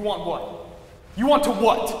want to. You want what? You want to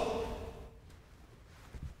what?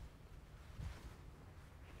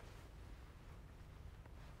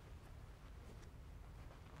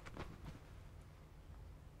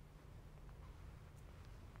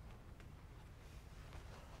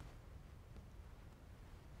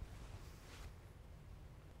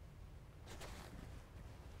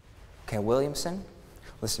 Okay, Williamson,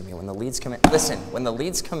 listen to me. When the leads come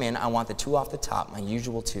in, I want the 2 off the top, my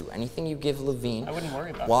usual 2. Anything you give Levine, I wouldn't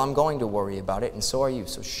worry about well, I'm going to worry about it, and so are you,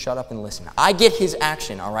 so shut up and listen. I get his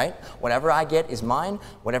action, all right? Whatever I get is mine.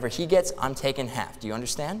 Whatever he gets, I'm taking half. Do you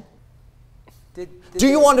understand? Do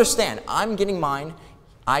you understand? I'm getting mine.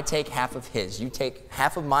 I take half of his. You take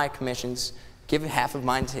half of my commissions. Give half of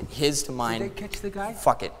mine to his to mine. Did they catch the guy?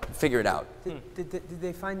 Fuck it. Figure it out. Did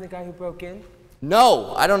they find the guy who broke in?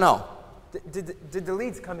 No, I don't know. Did the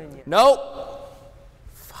leads come in yet? No.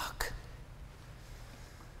 Fuck.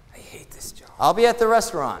 I hate this job. I'll be at the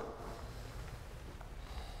restaurant.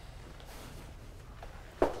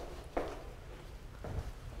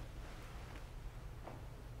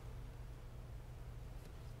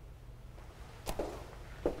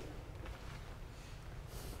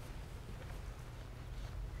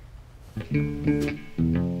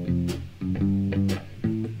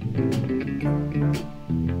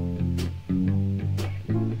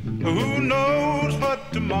 Who knows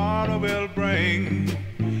what tomorrow will bring?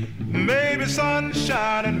 Maybe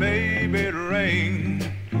sunshine and maybe rain.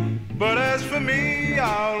 But as for me,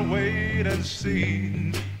 I'll wait and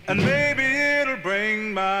see. And maybe it'll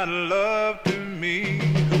bring my love to me.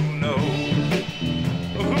 Who knows?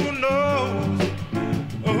 Who knows?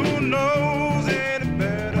 Who knows any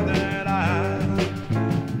better than I?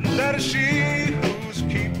 That is she who's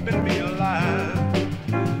keeping me alive.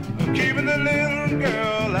 Keeping the little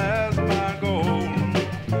girl as my goal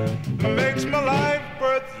makes my life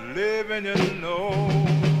worth living, you know.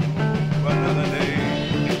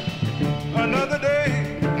 Another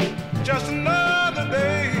day, just another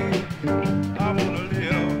day. I wanna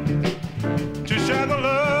live to share the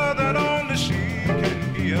love that only she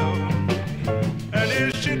can give. And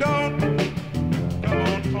if she don't come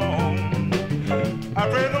on home, I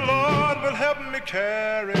pray the Lord will help me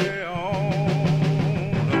carry on.